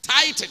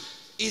 Tithing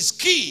is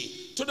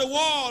key to the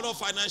world of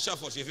financial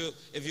fortune.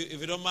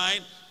 If you don't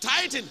mind,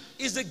 tithing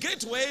is the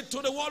gateway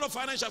to the world of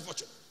financial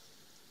fortune.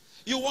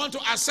 You want to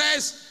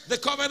access the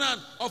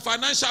covenant of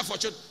financial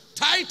fortune,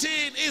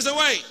 tithing is the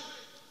way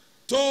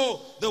to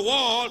the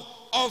world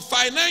of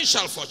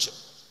financial fortune.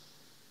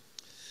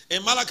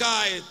 In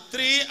Malachi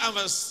 3 and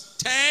verse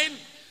 10,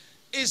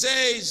 it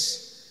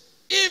says,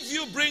 if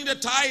you bring the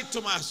tithe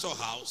to my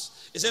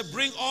storehouse, it said,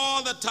 bring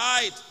all the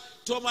tithe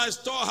to my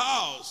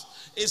storehouse.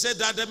 It said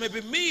that there may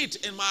be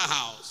meat in my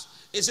house.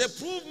 It said,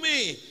 prove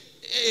me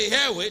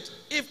herewith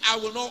if I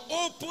will not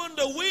open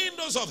the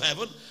windows of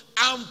heaven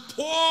and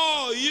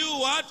pour you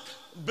what?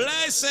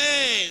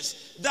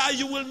 Blessings, that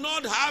you will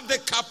not have the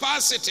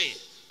capacity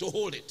to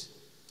hold it.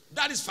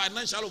 That is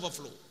financial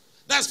overflow.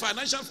 That's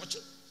financial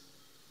fortune.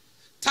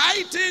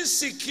 Tithing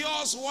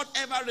secures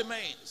whatever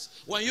remains.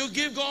 When you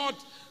give God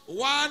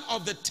one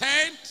of the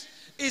 10th,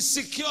 it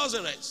secures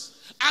the rest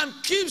and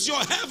keeps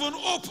your heaven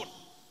open.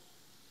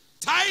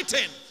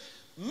 Tithing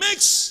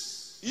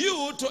makes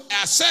you to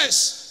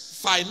access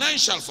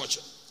financial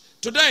fortune.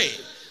 Today,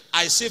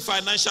 I see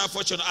financial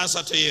fortune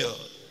answer to you.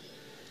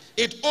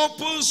 It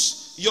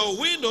opens your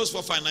windows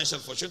for financial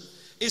fortune.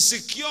 It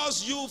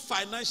secures you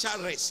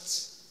financial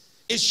rest.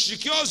 It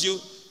secures you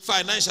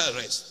financial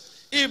rest.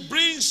 It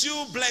brings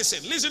you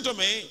blessing. Listen to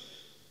me.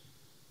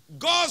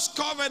 God's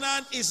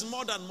covenant is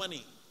more than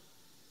money.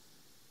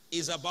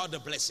 It's about the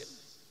blessing.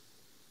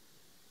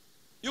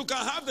 You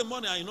can have the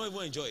money and you don't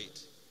even enjoy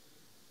it.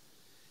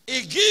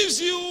 It gives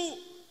you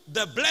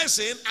the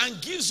blessing and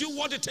gives you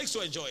what it takes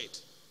to enjoy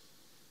it.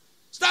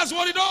 So that's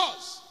what it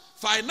does.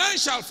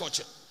 Financial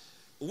fortune.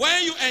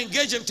 When you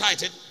engage in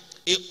tithing,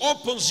 it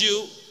opens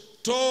you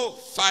to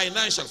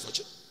financial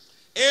fortune.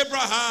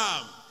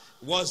 Abraham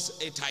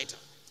was a tither.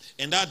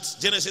 In that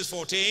Genesis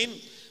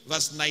 14,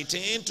 verse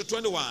 19 to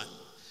 21.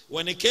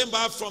 When he came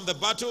back from the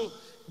battle,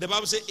 the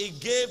Bible says he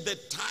gave the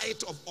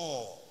tithe of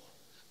all.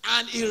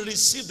 And he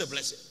received the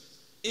blessing.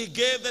 He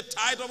gave the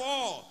tithe of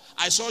all.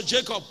 I saw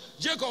Jacob.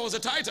 Jacob was a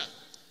tither.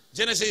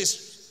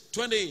 Genesis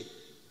 28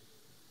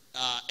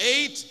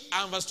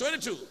 and verse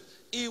 22.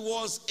 He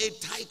was a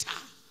tither.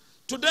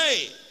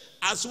 Today,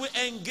 as we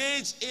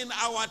engage in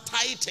our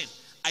tithing,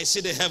 I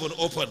see the heaven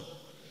open.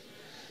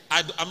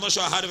 I'm not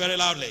sure I heard it very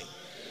loudly.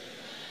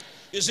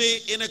 You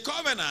see, in a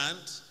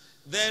covenant,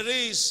 there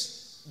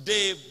is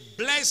the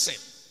blessing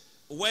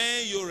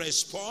when you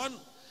respond,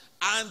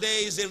 and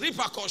there is a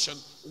repercussion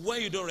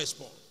when you don't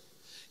respond.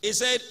 He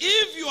said,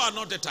 if you are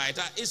not a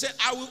tither, he said,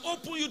 I will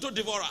open you to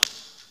devourer.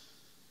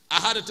 I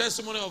had a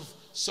testimony of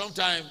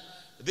sometime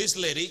this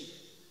lady,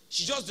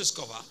 she just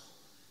discovered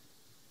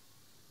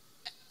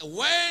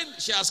when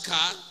she has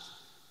car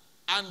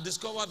and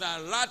discovered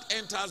that rat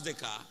enters the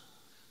car,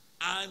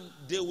 and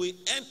they will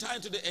enter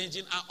into the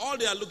engine, and all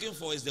they are looking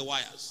for is the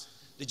wires.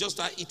 They just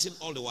start eating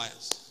all the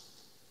wires.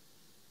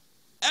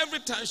 Every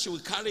time she will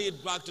carry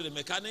it back to the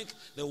mechanic,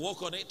 they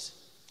work on it.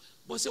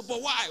 But say,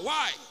 but why?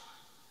 Why?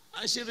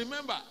 And she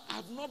remembered, I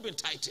have not been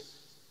tithing.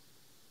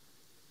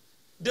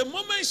 The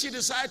moment she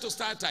decided to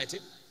start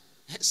tithing,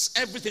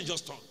 everything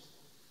just turned.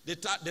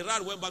 The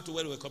rat went back to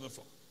where they were coming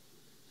from.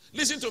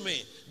 Listen to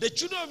me. The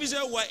children of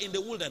Israel were in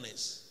the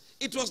wilderness.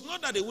 It was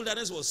not that the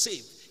wilderness was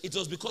safe. It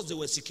was because they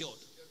were secured.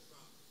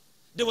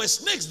 There were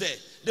snakes there.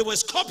 There were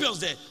scorpions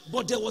there.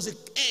 But there was an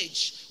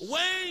edge.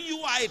 When you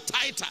are a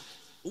tither,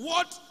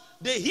 what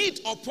the heat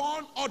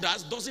upon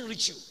others doesn't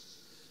reach you.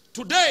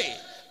 Today,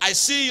 I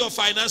see your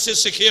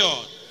finances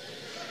secured.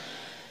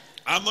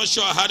 I'm not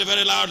sure I heard it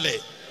very loudly.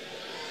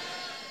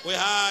 We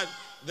heard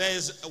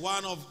there's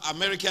one of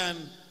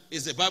American,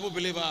 is a Bible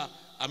believer,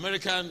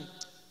 American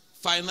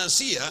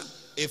financier,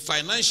 a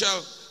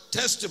financial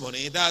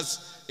testimony.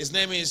 His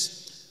name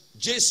is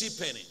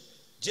J.C. Penney.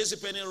 J.C.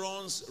 Penney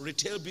runs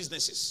retail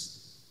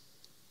businesses.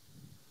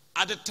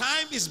 At the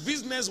time, his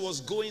business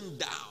was going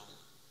down.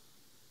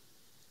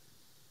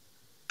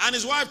 And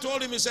his wife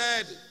told him, he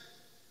said,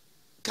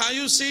 can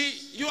you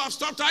see, you have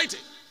stopped tithing.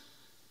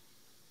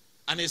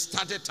 And he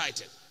started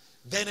tithing.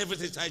 Then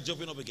everything started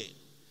jumping up again.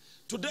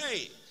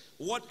 Today,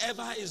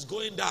 whatever is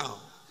going down,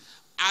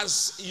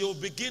 as you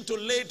begin to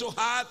lay to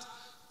heart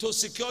to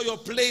secure your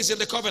place in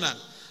the covenant,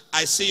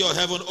 I see your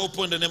heaven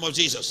open in the name of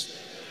Jesus.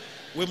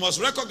 We must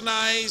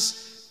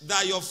recognize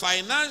that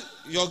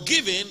your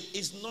giving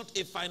is not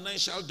a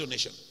financial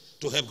donation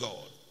to help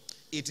God.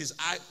 It is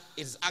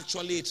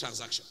actually a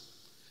transaction.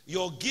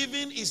 Your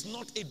giving is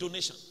not a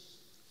donation.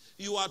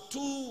 You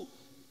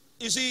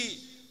see,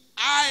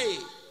 I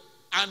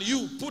and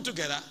you put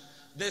together,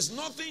 there's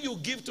nothing you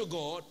give to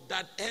God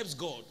that helps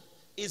God.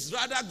 It's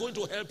rather going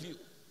to help you.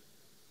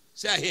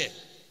 Say I hear.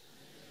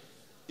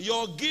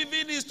 Your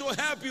giving is to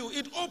help you.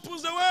 It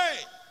opens the way.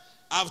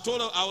 I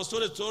was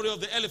told a story of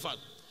the elephant.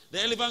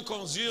 The elephant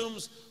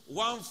consumes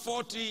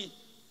 140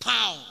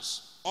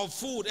 pounds of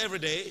food every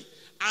day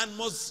and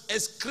must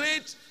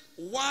excrete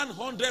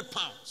 100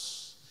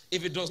 pounds.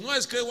 If it does not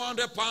excrete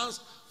 100 pounds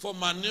for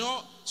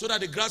manure so that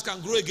the grass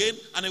can grow again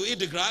and it will eat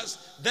the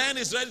grass, then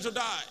it's ready to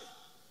die.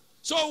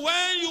 So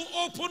when you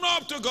open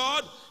up to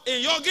God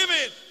in your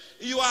giving,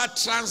 you are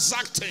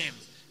transacting.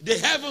 The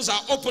heavens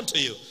are open to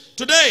you.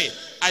 Today,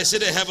 I see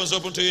the heavens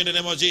open to you in the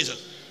name of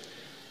Jesus.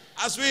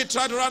 As we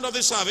try to round off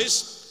this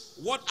service,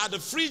 what are the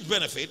fringe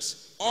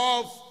benefits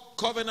of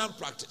covenant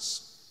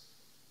practice?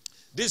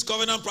 This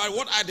covenant practice,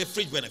 what are the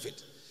fringe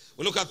benefits?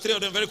 We'll look at three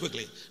of them very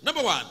quickly.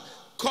 Number one,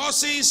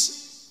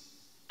 curses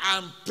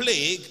and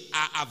plague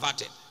are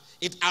averted.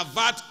 It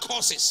averts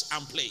curses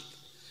and plague.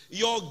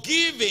 Your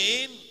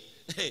giving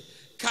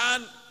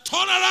can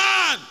turn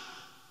around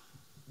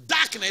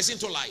darkness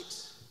into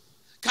light,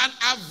 can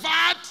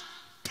avert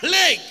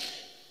plague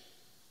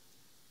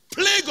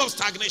of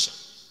stagnation,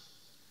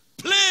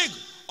 plague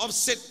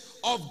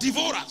of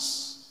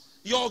devourers.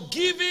 Your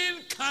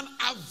giving can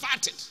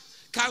avert it,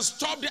 can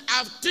stop the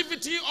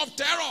activity of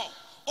terror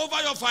over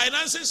your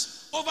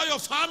finances, over your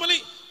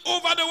family,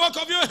 over the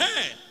work of your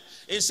hand.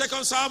 In 2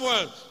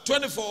 Samuel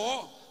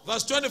 24,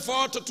 verse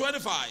 24 to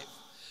 25,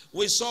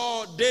 we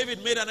saw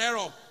David made an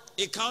error.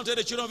 He counted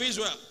the children of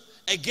Israel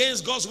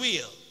against God's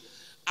will.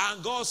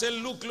 And God said,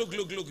 look,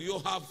 you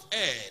have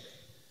erred.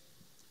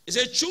 He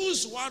said,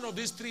 choose one of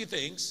these three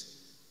things.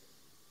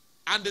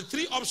 And the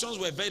three options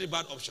were very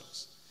bad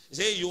options. He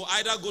said, you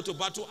either go to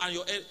battle and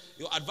your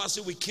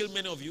adversary will kill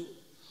many of you,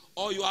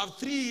 or you have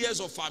 3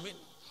 years of famine,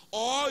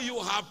 or you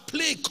have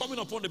plague coming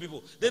upon the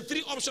people. The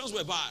three options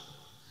were bad.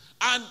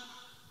 And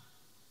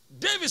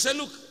David said,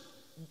 look,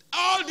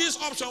 all these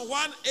options,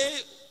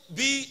 1A,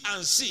 B,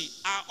 and C,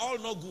 are all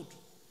not good.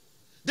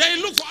 Then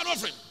he looked for an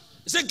offering.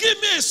 He said, give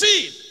me a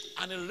seed.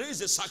 And he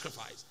raised a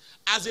sacrifice.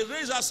 As he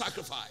raised that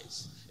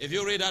sacrifice, if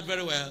you read that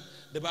very well,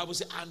 the Bible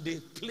says, and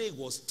the plague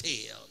was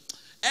stale.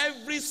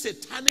 Every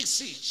satanic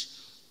siege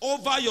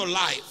over your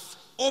life,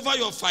 over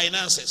your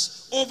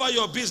finances, over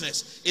your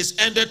business is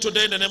ended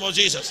today in the name of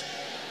Jesus.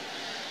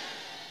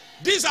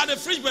 These are the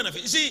fringe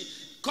benefits. You see,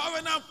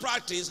 covenant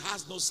practice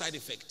has no side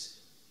effect.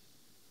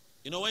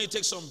 You know, when you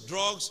take some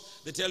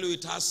drugs, they tell you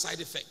it has side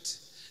effect.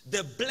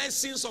 The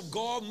blessings of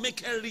God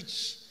make her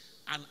rich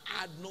and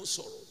add no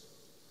sorrow.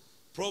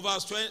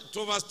 Proverbs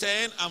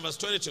 10 and verse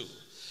 22.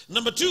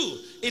 Number two,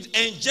 it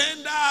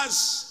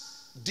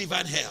engenders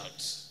divine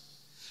health.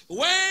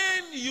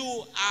 When you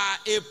are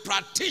a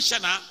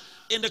practitioner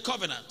in the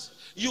covenant,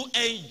 you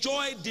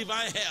enjoy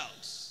divine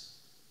health.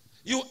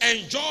 You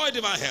enjoy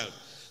divine health.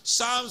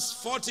 Psalms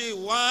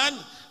 41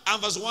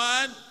 and verse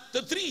 1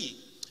 to 3.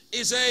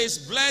 It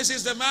says, blessed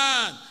is the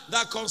man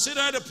that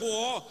considereth the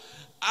poor,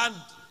 and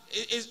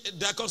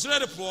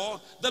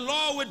the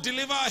Lord will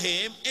deliver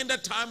him in the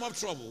time of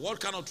trouble. What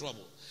kind of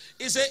trouble?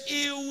 He said,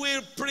 he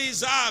will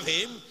preserve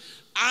him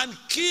and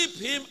keep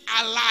him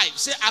alive.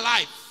 Say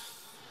alive.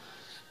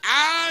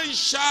 And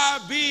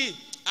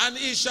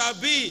he shall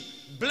be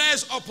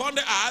blessed upon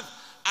the earth,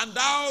 and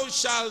thou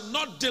shalt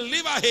not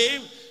deliver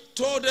him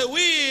to the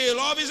will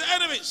of his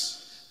enemies.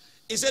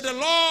 He said, the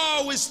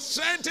Lord will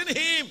strengthen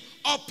him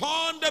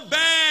upon the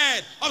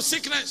bed of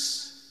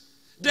sickness.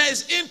 There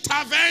is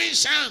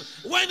intervention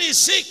when he's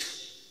sick.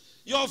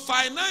 Your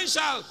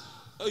financial,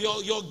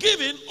 your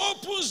giving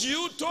opens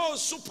you to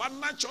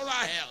supernatural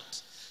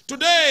health.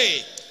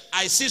 Today,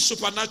 I see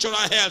supernatural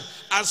health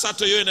answer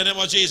to you in the name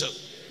of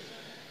Jesus.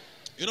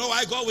 You know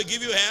why God will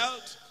give you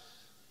health?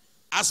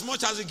 As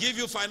much as He give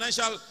you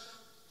financial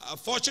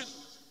fortune,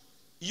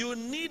 you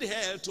need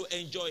health to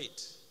enjoy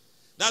it.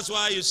 That's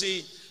why you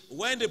see,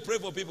 when they pray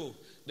for people,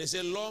 they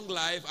say long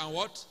life and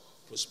what?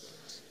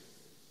 Prosperity.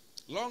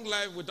 Long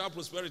life without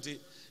prosperity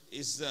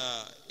is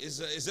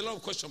a long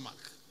question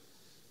mark.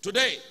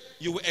 Today,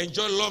 you will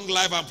enjoy long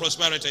life and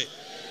prosperity.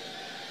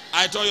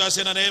 I told you, I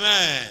said an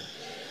amen.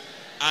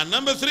 And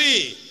number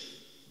 3,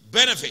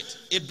 benefit.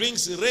 It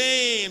brings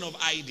rain of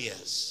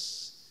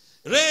ideas.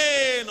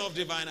 Rain of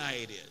divine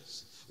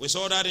ideas. We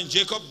saw that in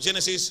Jacob,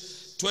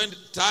 Genesis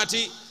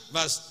 30,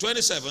 verse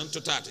 27 to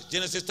 30.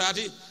 Genesis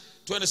 30,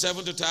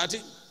 27 to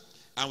 30.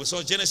 And we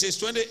saw Genesis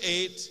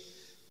 28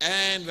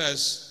 and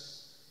verse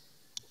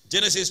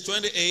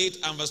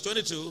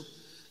 22,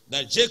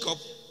 that Jacob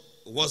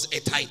was a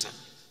titan.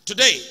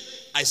 Today,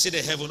 I see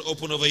the heaven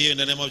open over you in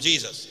the name of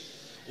Jesus.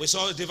 We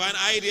saw divine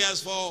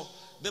ideas for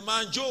the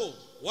man Job.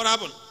 What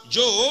happened?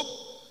 Job,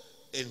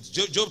 in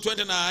Job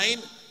 29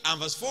 and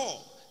verse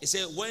 4, he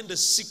said, when the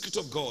secret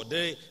of God,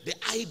 the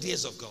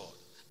ideas of God,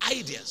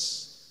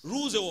 ideas,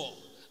 rules the world,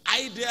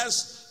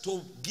 ideas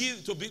to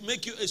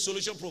make you a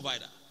solution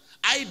provider,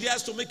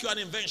 ideas to make you an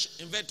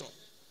inventor,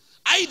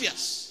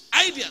 ideas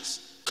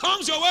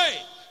comes your way.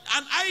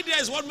 An idea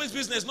is what makes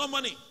business, not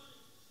money.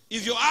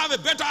 If you have a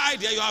better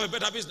idea, you have a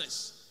better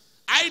business.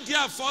 Idea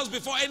falls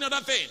before any other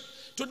thing.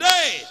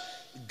 Today,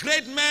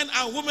 great men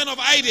and women of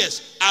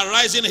ideas are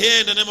rising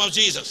here in the name of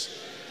Jesus.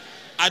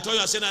 I told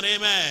you, I said an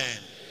amen.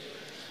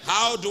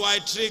 How do I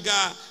trigger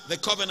the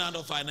covenant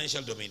of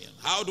financial dominion?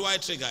 How do I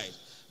trigger it?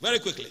 Very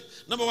quickly.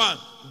 Number 1,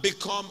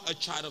 become a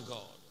child of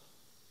God.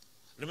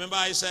 Remember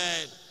I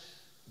said,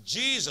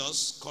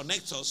 Jesus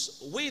connects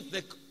us with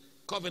the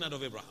covenant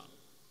of Abraham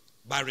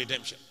by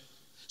redemption.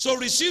 So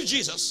receive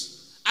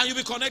Jesus and you'll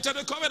be connected to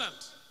the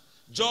covenant.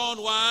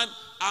 John 1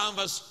 and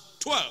verse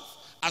 12.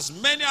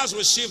 As many as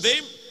receive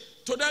him,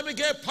 to them he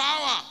gave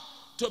power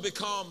to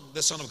become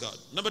the Son of God.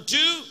 Number 2,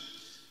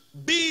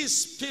 be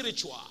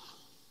spiritual.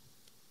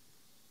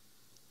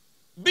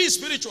 Be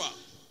spiritual.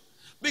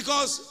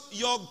 Because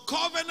your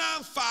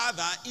covenant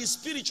father is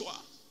spiritual.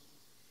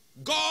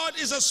 God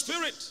is a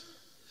spirit.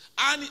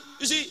 And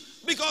you see,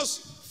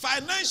 because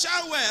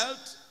financial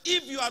wealth,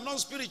 if you are not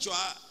spiritual,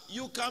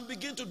 you can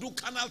begin to do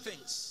carnal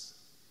things.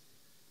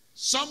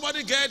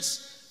 Somebody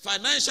gets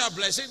financial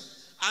blessing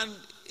and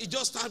he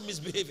just starts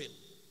misbehaving.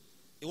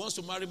 He wants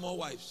to marry more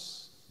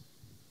wives.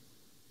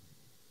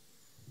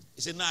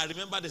 He said, now I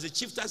remember there's a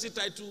chieftaincy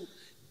title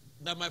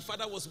that my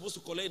father was supposed to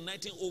collect in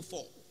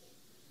 1904.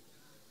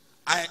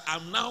 I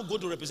am now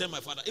going to represent my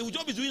father. He will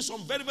just be doing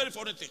some very, very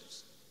funny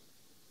things.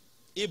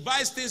 He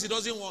buys things he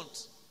doesn't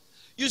want.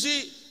 You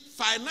see,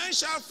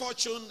 financial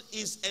fortune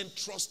is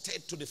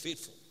entrusted to the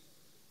faithful.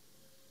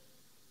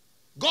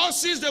 God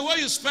sees the way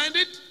you spend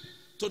it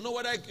to know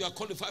whether you are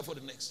qualified for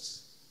the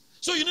next.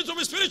 So you need to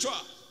be spiritual.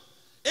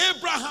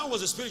 Abraham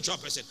was a spiritual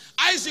person.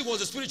 Isaac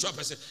was a spiritual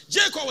person.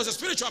 Jacob was a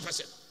spiritual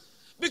person.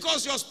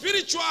 Because your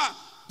spiritual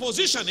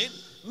positioning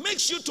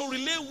makes you to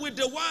relate with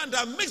the one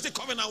that makes the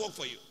covenant work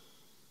for you.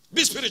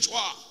 Be spiritual.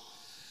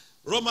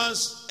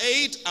 Romans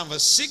 8 and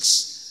verse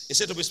 6, it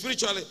says to be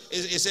spiritually,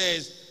 it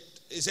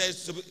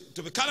says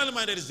to be carnally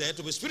minded is death,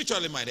 to be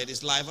spiritually minded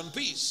is life and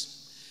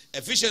peace.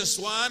 Ephesians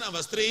 1 and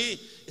verse 3,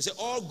 it says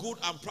all good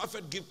and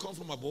perfect gift come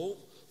from above,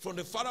 from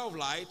the Father of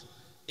light,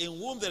 in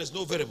whom there is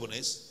no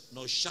variableness,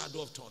 no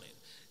shadow of turning.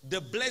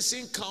 The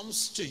blessing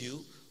comes to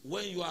you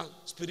when you are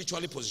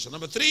spiritually positioned.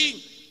 Number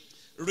 3,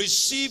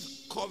 receive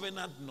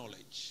covenant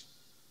knowledge.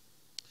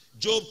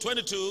 Job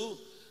 22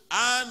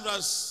 and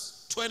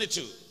verse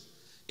 22.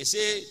 It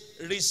says,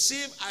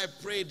 receive, I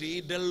pray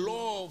thee, the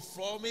law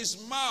from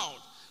his mouth,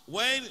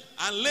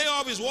 and lay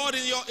up his word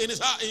in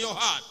your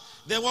heart.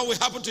 Then what will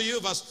happen to you?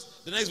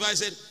 The next verse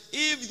said,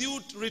 if you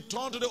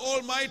return to the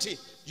Almighty,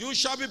 you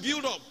shall be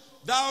built up.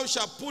 Thou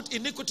shalt put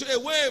iniquity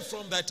away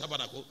from thy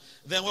tabernacle.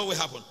 Then what will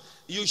happen?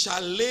 You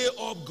shall lay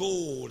up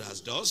gold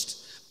as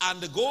dust, and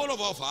the gold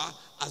of Ophir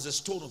as the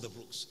stone of the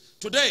brooks.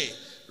 Today,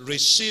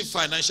 receive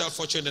financial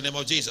fortune in the name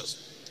of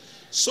Jesus.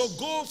 So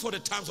go for the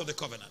terms of the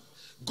covenant.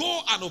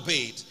 Go and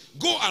obey it.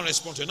 Go and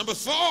respond to it. Number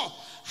 4,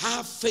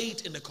 have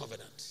faith in the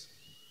covenant.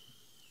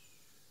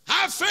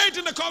 Have faith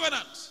in the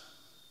covenant.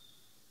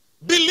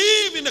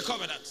 Believe in the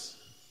covenant.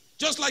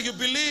 Just like you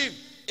believe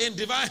in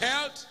divine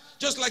health,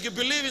 just like you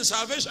believe in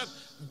salvation,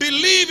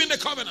 believe in the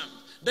covenant.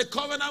 The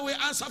covenant will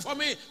answer for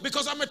me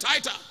because I'm a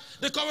tither.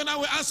 The covenant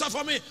will answer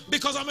for me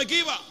because I'm a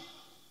giver.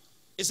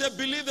 He said,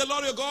 believe the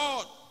Lord your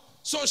God,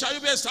 so shall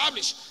you be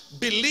established.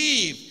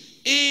 Believe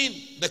in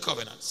the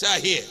covenant. Say, I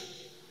hear.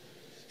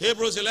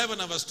 Hebrews 11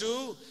 and verse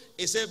 2,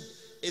 it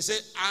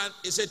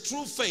said,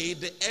 through faith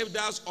the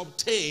elders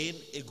obtain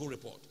a good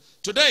report.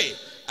 Today,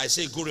 I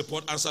say good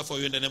report answer for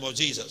you in the name of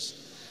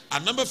Jesus.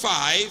 And number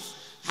 5,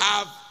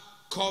 have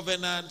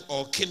covenant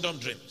or kingdom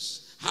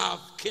dreams. Have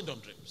kingdom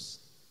dreams.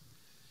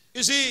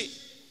 You see,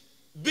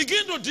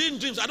 begin to dream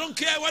dreams. I don't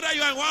care whether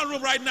you are in one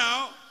room right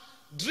now.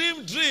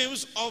 Dream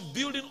dreams of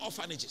building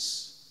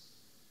orphanages.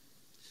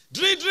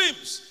 Dream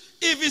dreams.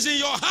 If it's in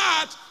your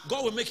heart,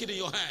 God will make it in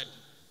your hand.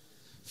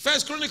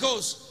 1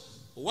 Chronicles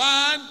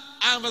 1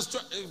 and verse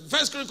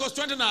 1 Chronicles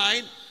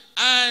 29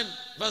 and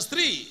verse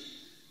 3.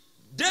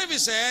 David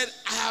said,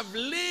 I have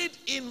laid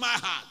in my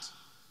heart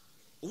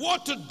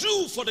what to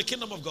do for the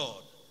kingdom of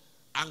God.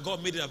 And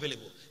God made it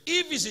available.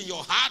 If it's in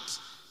your heart,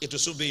 it will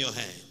soon be in your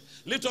hand.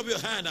 Lift up your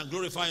hand and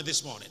glorify Him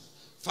this morning.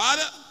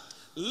 Father,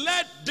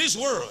 let this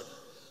word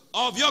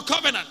of your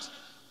covenant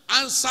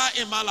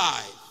answer in my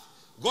life.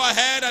 Go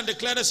ahead and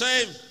declare the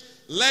same.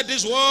 Let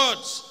these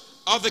words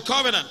of the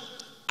covenant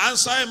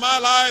answer in my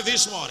life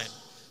this morning.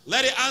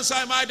 Let it answer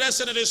in my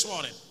destiny this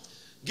morning.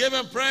 Give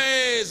Him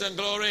praise and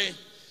glory.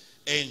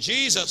 In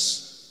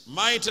Jesus'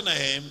 mighty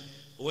name,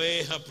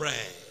 we have prayed.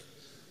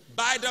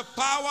 By the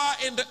power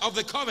of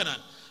the covenant,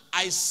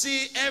 I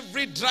see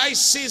every dry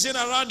season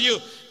around you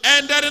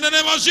ended in the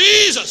name of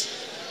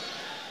Jesus.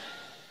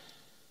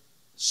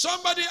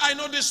 Somebody I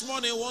know this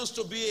morning wants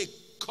to be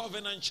a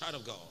covenant child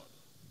of God.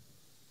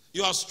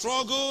 You have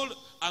struggled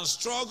and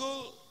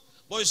struggled,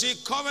 but you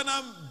see,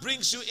 covenant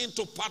brings you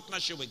into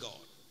partnership with God.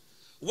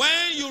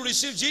 When you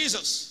receive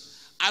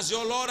Jesus as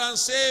your Lord and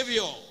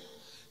Savior,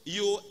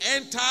 you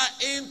enter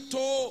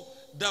into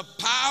the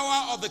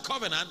power of the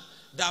covenant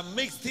that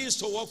makes things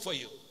to work for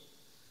you.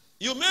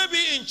 You may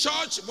be in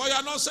church, but you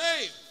are not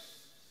saved.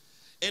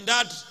 In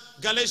that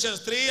Galatians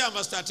 3 and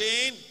verse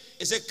 13,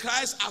 it says,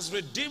 Christ has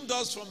redeemed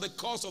us from the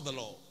curse of the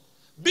law,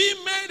 being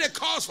made a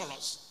curse for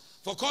us.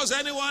 For cause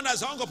anyone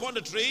that's hung upon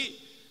the tree,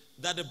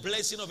 that the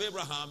blessing of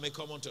Abraham may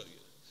come unto you.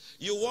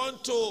 You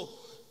want to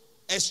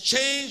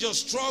exchange your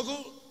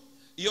struggle,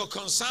 your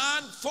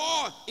concern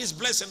for His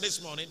blessing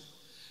this morning.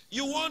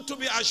 You want to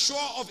be assured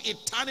of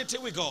eternity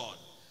with God.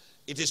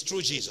 It is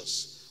through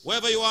Jesus.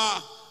 Wherever you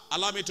are,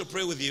 allow me to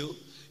pray with you.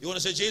 You want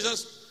to say,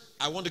 Jesus,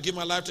 I want to give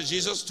my life to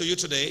Jesus, to you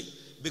today.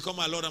 Become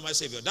my Lord and my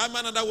Savior. That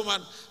man and that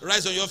woman,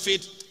 rise on your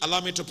feet.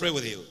 Allow me to pray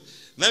with you.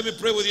 Let me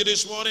pray with you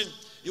this morning.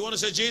 You want to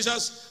say,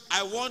 Jesus,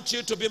 I want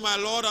you to be my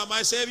Lord and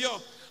my Savior.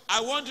 I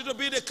want you to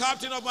be the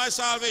captain of my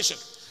salvation.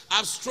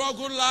 I've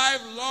struggled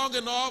life long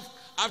enough.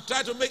 I've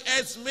tried to make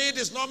ends meet.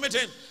 It's not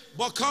meeting.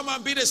 But come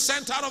and be the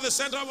center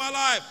of my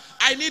life.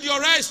 I need your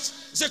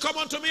rest. Say, come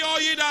unto me,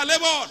 all ye that are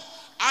labored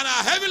and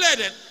are heavy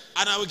laden,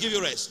 and I will give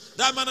you rest.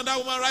 That man and that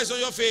woman, rise on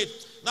your feet.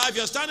 Now, if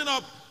you're standing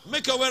up,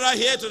 make your way right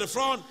here to the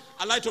front.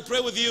 I'd like to pray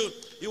with you.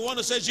 You want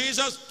to say,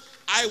 Jesus,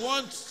 I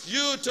want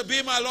you to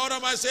be my Lord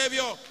and my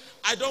Savior.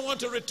 I don't want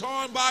to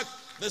return back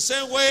the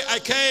same way I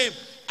came.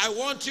 I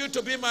want you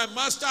to be my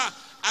master.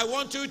 I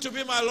want you to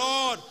be my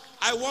Lord.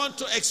 I want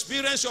to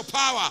experience your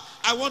power.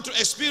 I want to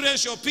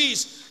experience your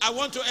peace. I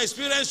want to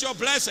experience your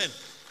blessing.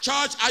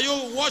 Church, are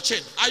you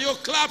watching? Are you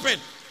clapping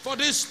for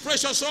these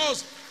precious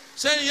souls?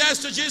 Say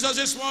yes to Jesus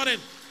this morning.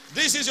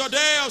 This is your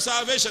day of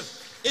salvation.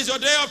 It's your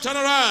day of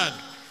turnaround.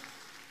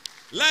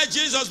 Let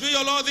Jesus be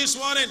your Lord this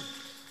morning.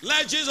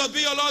 Let Jesus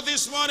be your Lord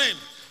this morning.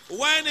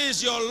 When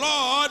He's your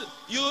Lord,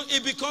 He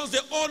becomes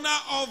the owner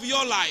of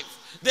your life.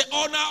 The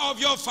owner of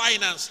your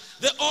finance.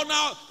 The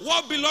owner,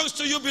 what belongs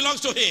to you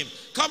belongs to Him.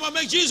 Come and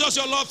make Jesus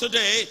your Lord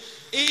today.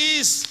 He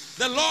is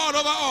the Lord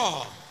over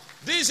all.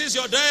 This is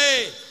your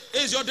day.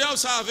 It's your day of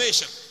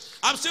salvation.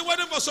 I'm still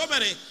waiting for so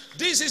many.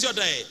 This is your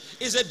day.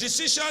 It's a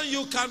decision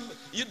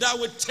that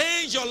will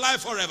change your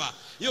life forever.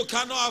 You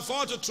cannot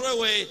afford to throw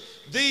away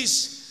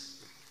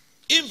this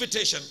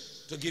invitation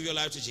to give your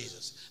life to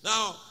Jesus.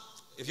 Now,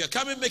 if you're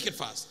coming, make it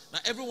fast. Now,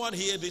 everyone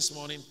here this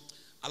morning,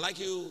 I'd like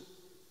you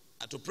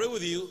to pray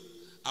with you.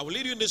 I will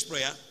lead you in this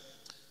prayer.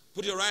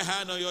 Put your right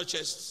hand on your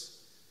chest,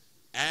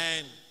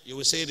 and you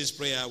will say this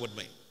prayer with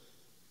me.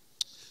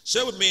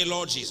 Say with me,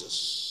 Lord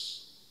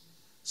Jesus.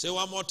 Say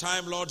one more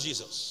time, Lord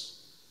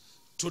Jesus.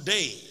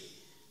 Today,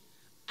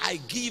 I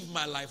give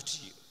my life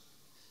to you.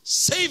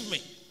 Save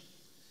me.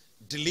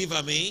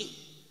 Deliver me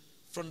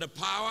from the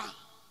power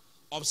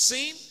of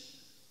sin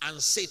and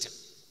Satan.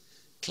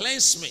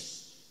 Cleanse me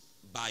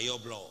by your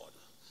blood.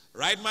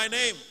 Write my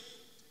name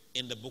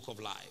in the book of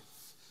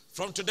life.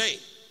 From today,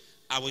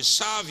 I will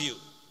serve you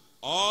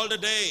all the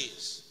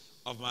days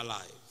of my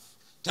life.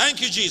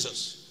 Thank you,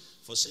 Jesus,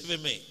 for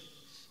saving me.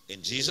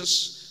 In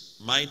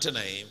Jesus' mighty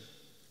name,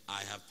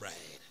 I have prayed.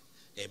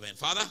 Amen.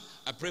 Father,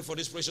 I pray for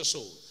this precious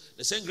soul.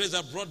 The same grace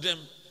that brought them,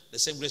 the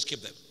same grace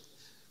keep them.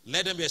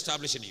 Let them be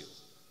established in you.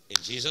 In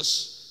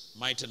Jesus'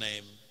 mighty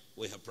name,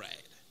 we have prayed.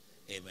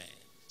 Amen.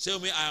 Say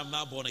with me, I am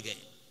now born again.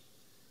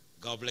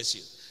 God bless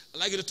you. I'd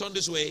like you to turn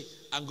this way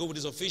and go with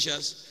these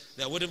officials.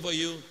 They're waiting for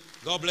you.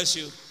 God bless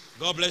you.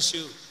 God bless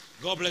you.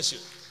 God bless you.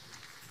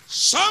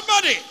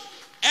 Somebody,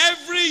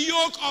 every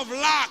yoke of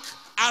lack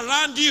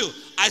around you,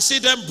 I see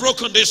them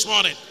broken this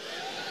morning.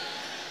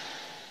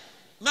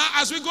 Now,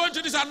 as we go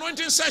into this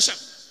anointing session,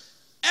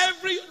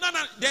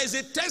 there is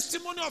a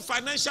testimony of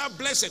financial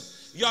blessing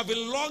you have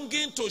been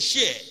longing to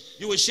share.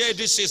 You will share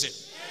this season.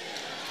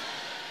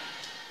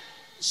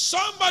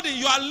 Somebody,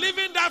 you are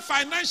living that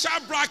financial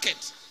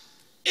bracket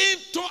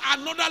into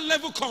another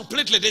level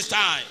completely this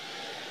time.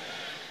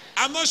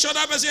 I'm not sure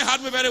that person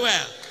heard me very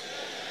well.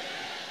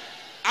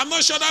 I'm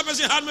not sure that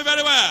person heard me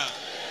very well.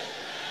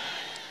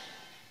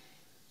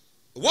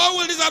 What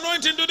will this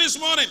anointing do this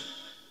morning?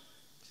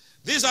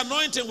 This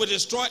anointing will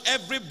destroy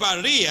every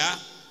barrier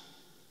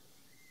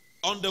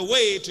on the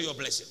way to your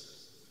blessing.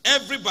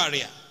 Every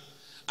barrier.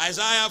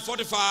 Isaiah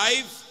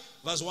 45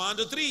 verse 1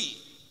 to 3.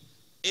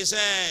 It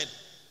said,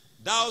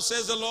 thou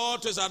says the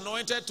Lord to his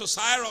anointed, to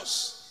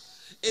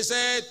Cyrus. It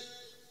said,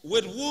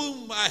 with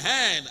whom my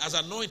hand has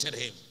anointed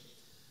him.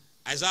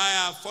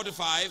 Isaiah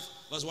 45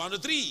 verse 1 to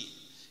 3.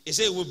 It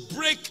said, we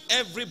break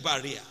every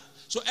barrier.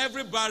 So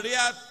every barrier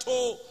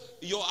to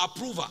your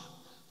approval,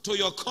 to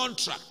your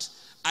contract,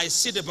 I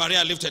see the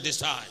barrier lifted this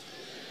time.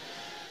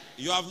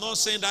 You have not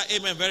said that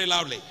amen very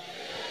loudly.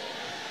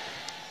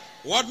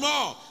 What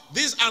more?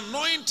 This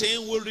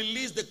anointing will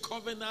release the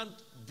covenant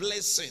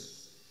blessing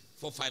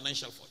for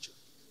financial fortune.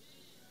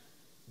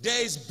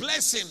 There is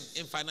blessing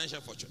in financial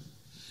fortune.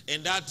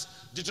 In that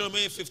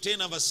Deuteronomy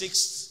 15 and verse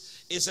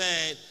 6, it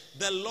said,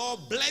 the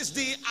Lord bless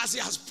thee as he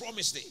has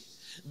promised thee.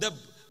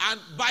 And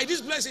by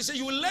this blessing, he said,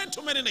 you will lend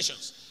to many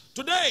nations.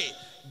 Today,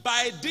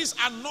 by this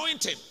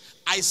anointing,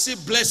 I see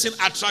blessing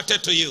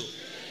attracted to you.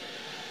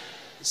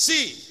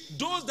 See,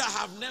 those that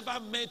have never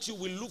met you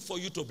will look for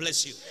you to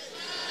bless you.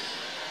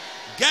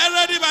 Get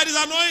ready by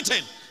this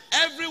anointing.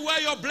 Everywhere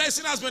your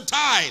blessing has been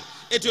tied,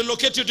 it will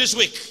locate you this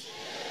week.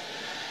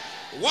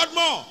 What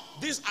more?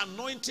 This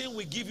anointing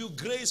will give you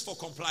grace for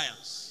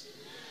compliance.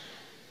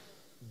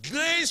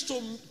 Grace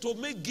to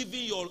make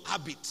giving your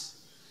habit.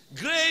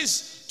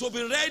 Grace to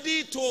be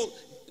ready to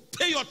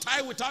pay your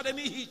tithe without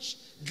any hitch.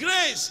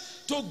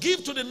 Grace to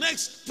give to the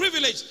next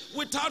privilege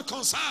without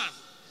concern.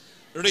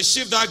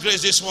 Receive that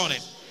grace this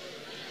morning.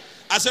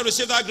 I said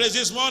receive that grace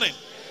this morning.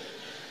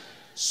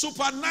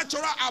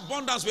 Supernatural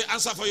abundance will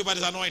answer for you by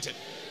this anointing.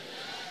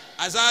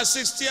 Isaiah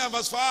 60 and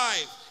verse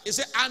 5. It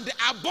said, and the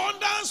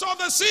abundance of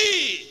the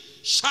sea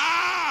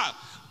shall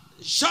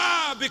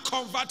be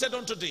converted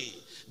unto thee,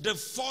 the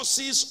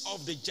forces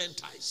of the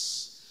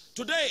Gentiles.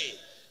 Today,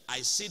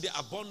 I see the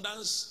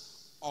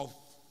abundance of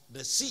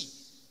the sea,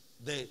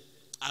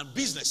 and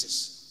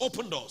businesses,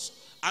 open doors,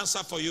 answer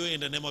for you in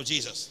the name of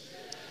Jesus.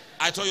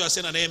 I told you I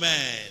said an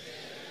amen.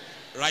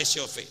 Rise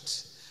your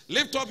feet.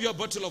 Lift up your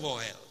bottle of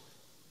oil.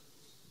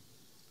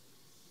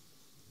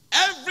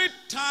 Every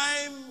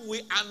time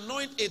we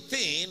anoint a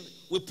thing,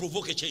 we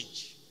provoke a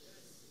change.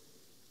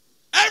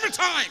 Every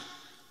time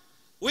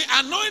we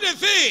anoint a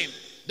thing,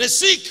 the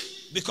sick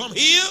become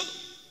healed,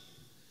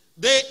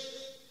 the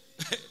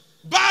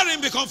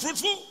barren become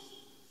fruitful,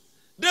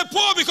 the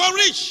poor become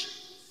rich.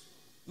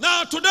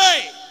 Now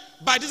today,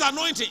 by this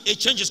anointing, a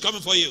change is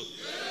coming for you.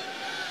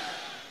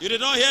 You did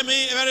not hear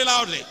me very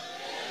loudly.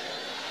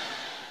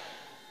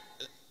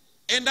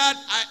 In that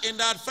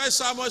 1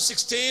 Samuel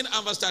 16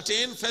 and verse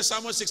 13, 1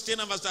 Samuel 16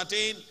 and verse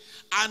 13,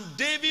 and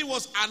David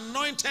was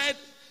anointed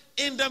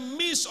in the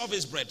midst of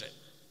his brethren.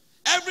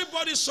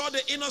 Everybody saw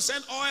the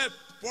innocent oil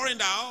pouring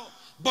down,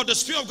 but the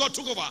Spirit of God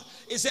took over.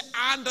 It said,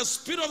 and the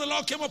Spirit of the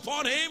Lord came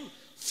upon him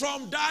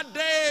from that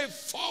day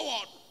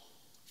forward.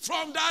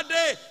 From that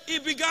day, he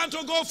began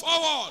to go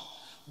forward.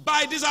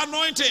 By this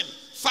anointing,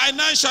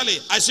 financially,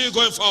 I see you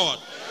going forward.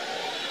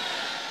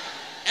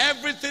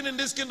 Everything in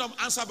this kingdom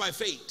answered by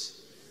faith.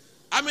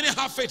 How many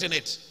have faith in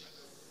it?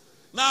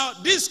 Now,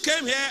 this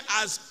came here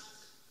as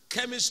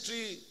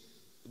chemistry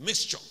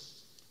mixture.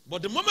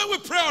 But the moment we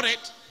pray on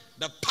it,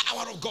 the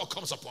power of God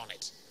comes upon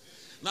it.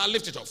 Now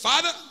lift it up.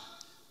 Father,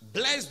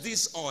 bless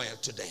this oil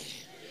today.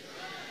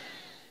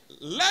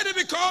 Let it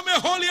become a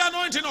holy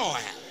anointing oil.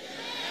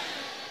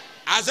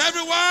 As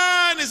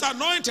everyone is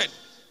anointed,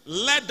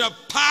 let the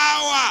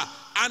power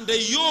and the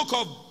yoke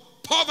of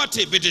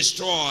poverty be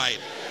destroyed.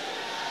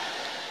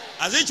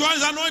 As each one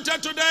is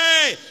anointed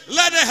today,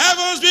 let the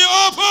heavens be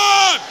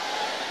opened.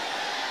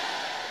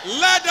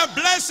 Let the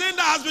blessing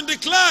that has been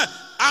declared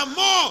and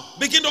more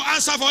begin to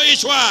answer for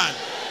each one.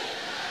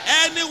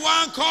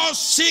 Anyone called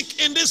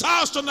sick in this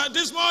house tonight,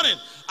 this morning,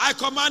 I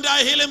command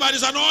thy healing by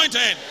this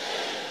anointing.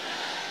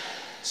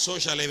 So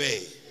shall it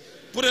be.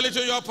 Put a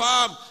little in your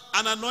palm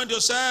and anoint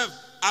yourself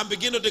and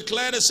begin to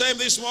declare the same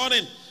this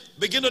morning.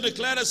 Begin to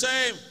declare the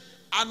same.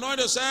 Anoint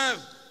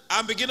yourself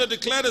and begin to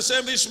declare the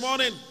same this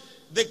morning.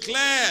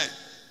 Declare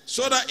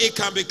so that it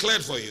can be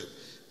cleared for you.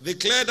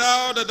 Declare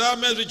thou that thou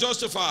mayest be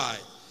justified.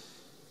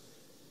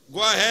 Go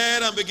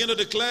ahead and begin to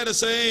declare the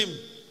same.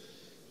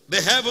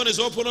 The heaven is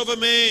open over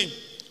me.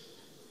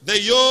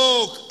 The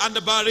yoke and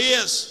the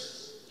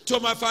barriers to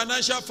my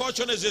financial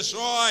fortune is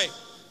destroyed.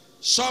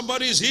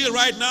 Somebody is healed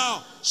right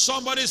now.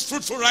 Somebody is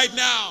fruitful right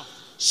now.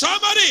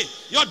 Somebody,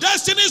 your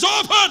destiny is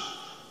open.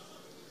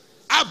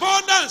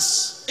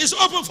 Abundance is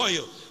open for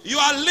you. You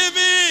are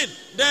living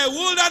the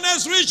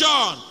wilderness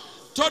region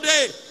to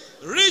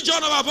the region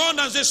of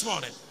abundance this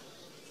morning.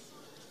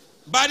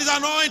 By this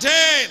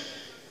anointing,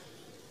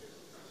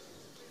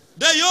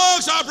 the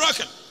yokes are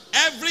broken.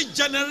 Every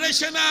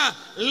generational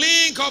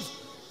link of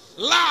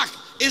lack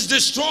is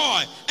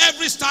destroyed.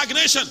 Every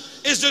stagnation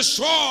is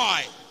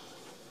destroyed.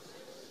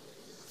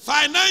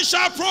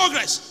 Financial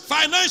progress,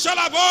 financial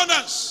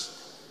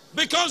abundance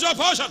becomes your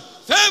portion.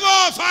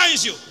 Favor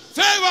finds you.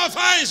 Favor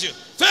finds you.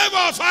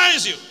 Favor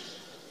finds you.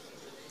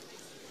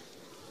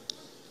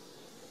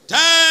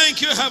 Thank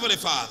you, Heavenly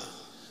Father.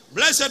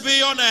 Blessed be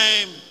your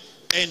name.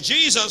 In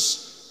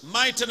Jesus'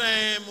 mighty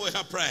name we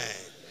have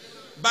prayed.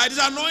 By this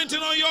anointing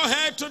on your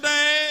head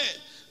today,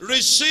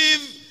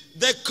 receive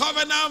the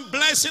covenant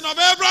blessing of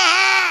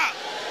Abraham.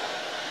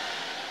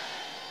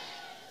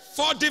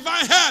 For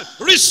divine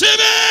health, receive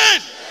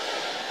it.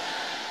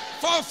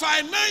 For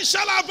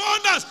financial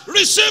abundance,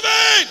 receive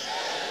it.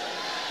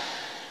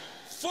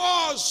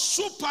 For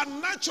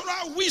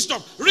supernatural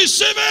wisdom,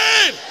 receive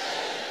it.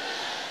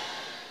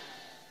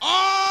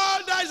 All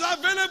that is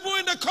available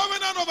in the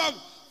covenant of a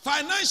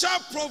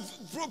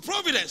financial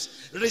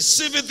providence,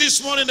 receive it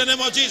this morning in the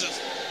name of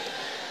Jesus.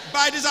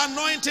 By this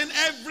anointing,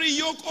 every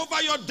yoke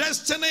over your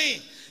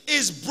destiny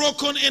is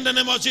broken in the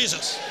name of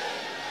Jesus.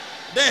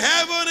 The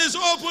heaven is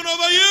open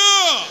over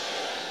you.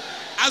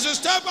 As you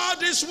step out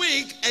this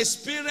week,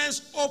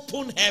 experience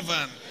open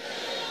heaven.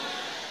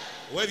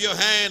 Wave your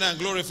hand and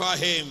glorify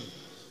him.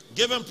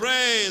 Give him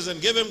praise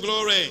and give him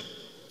glory.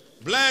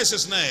 Bless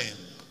his name.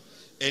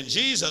 In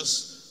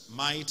Jesus'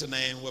 mighty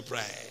name we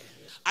pray.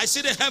 I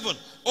see the heaven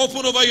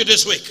open over you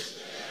this week.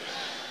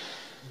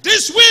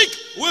 This week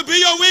will be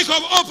your week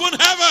of open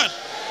heaven.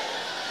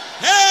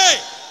 Hey,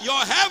 your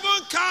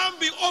heaven can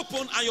be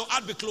open and your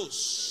heart be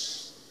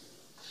closed.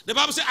 The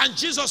Bible says, and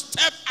Jesus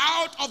stepped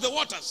out of the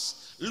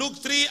waters. Luke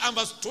 3 and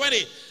verse 20.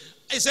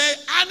 It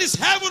says, and his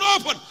heaven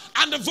opened,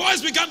 and the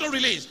voice began to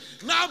release.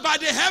 Now by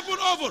the heaven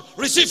open,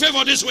 receive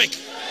favor this week.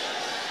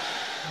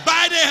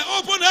 By the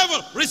open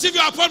heaven, receive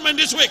your appointment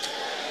this week.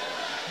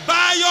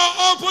 By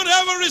your open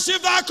heaven,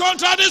 receive that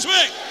contract this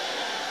week.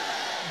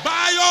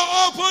 By your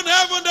open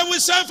heaven that we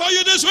send for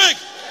you this week.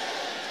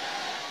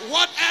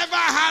 Whatever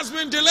has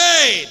been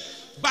delayed,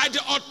 by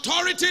the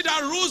authority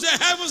that rules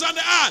the heavens and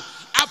the earth,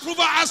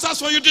 approval answers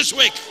for you this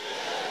week.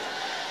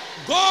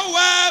 Go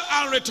well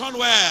and return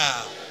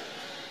well.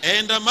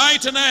 In the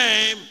mighty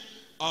name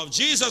of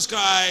Jesus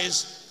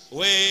Christ,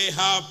 we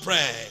have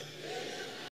prayed.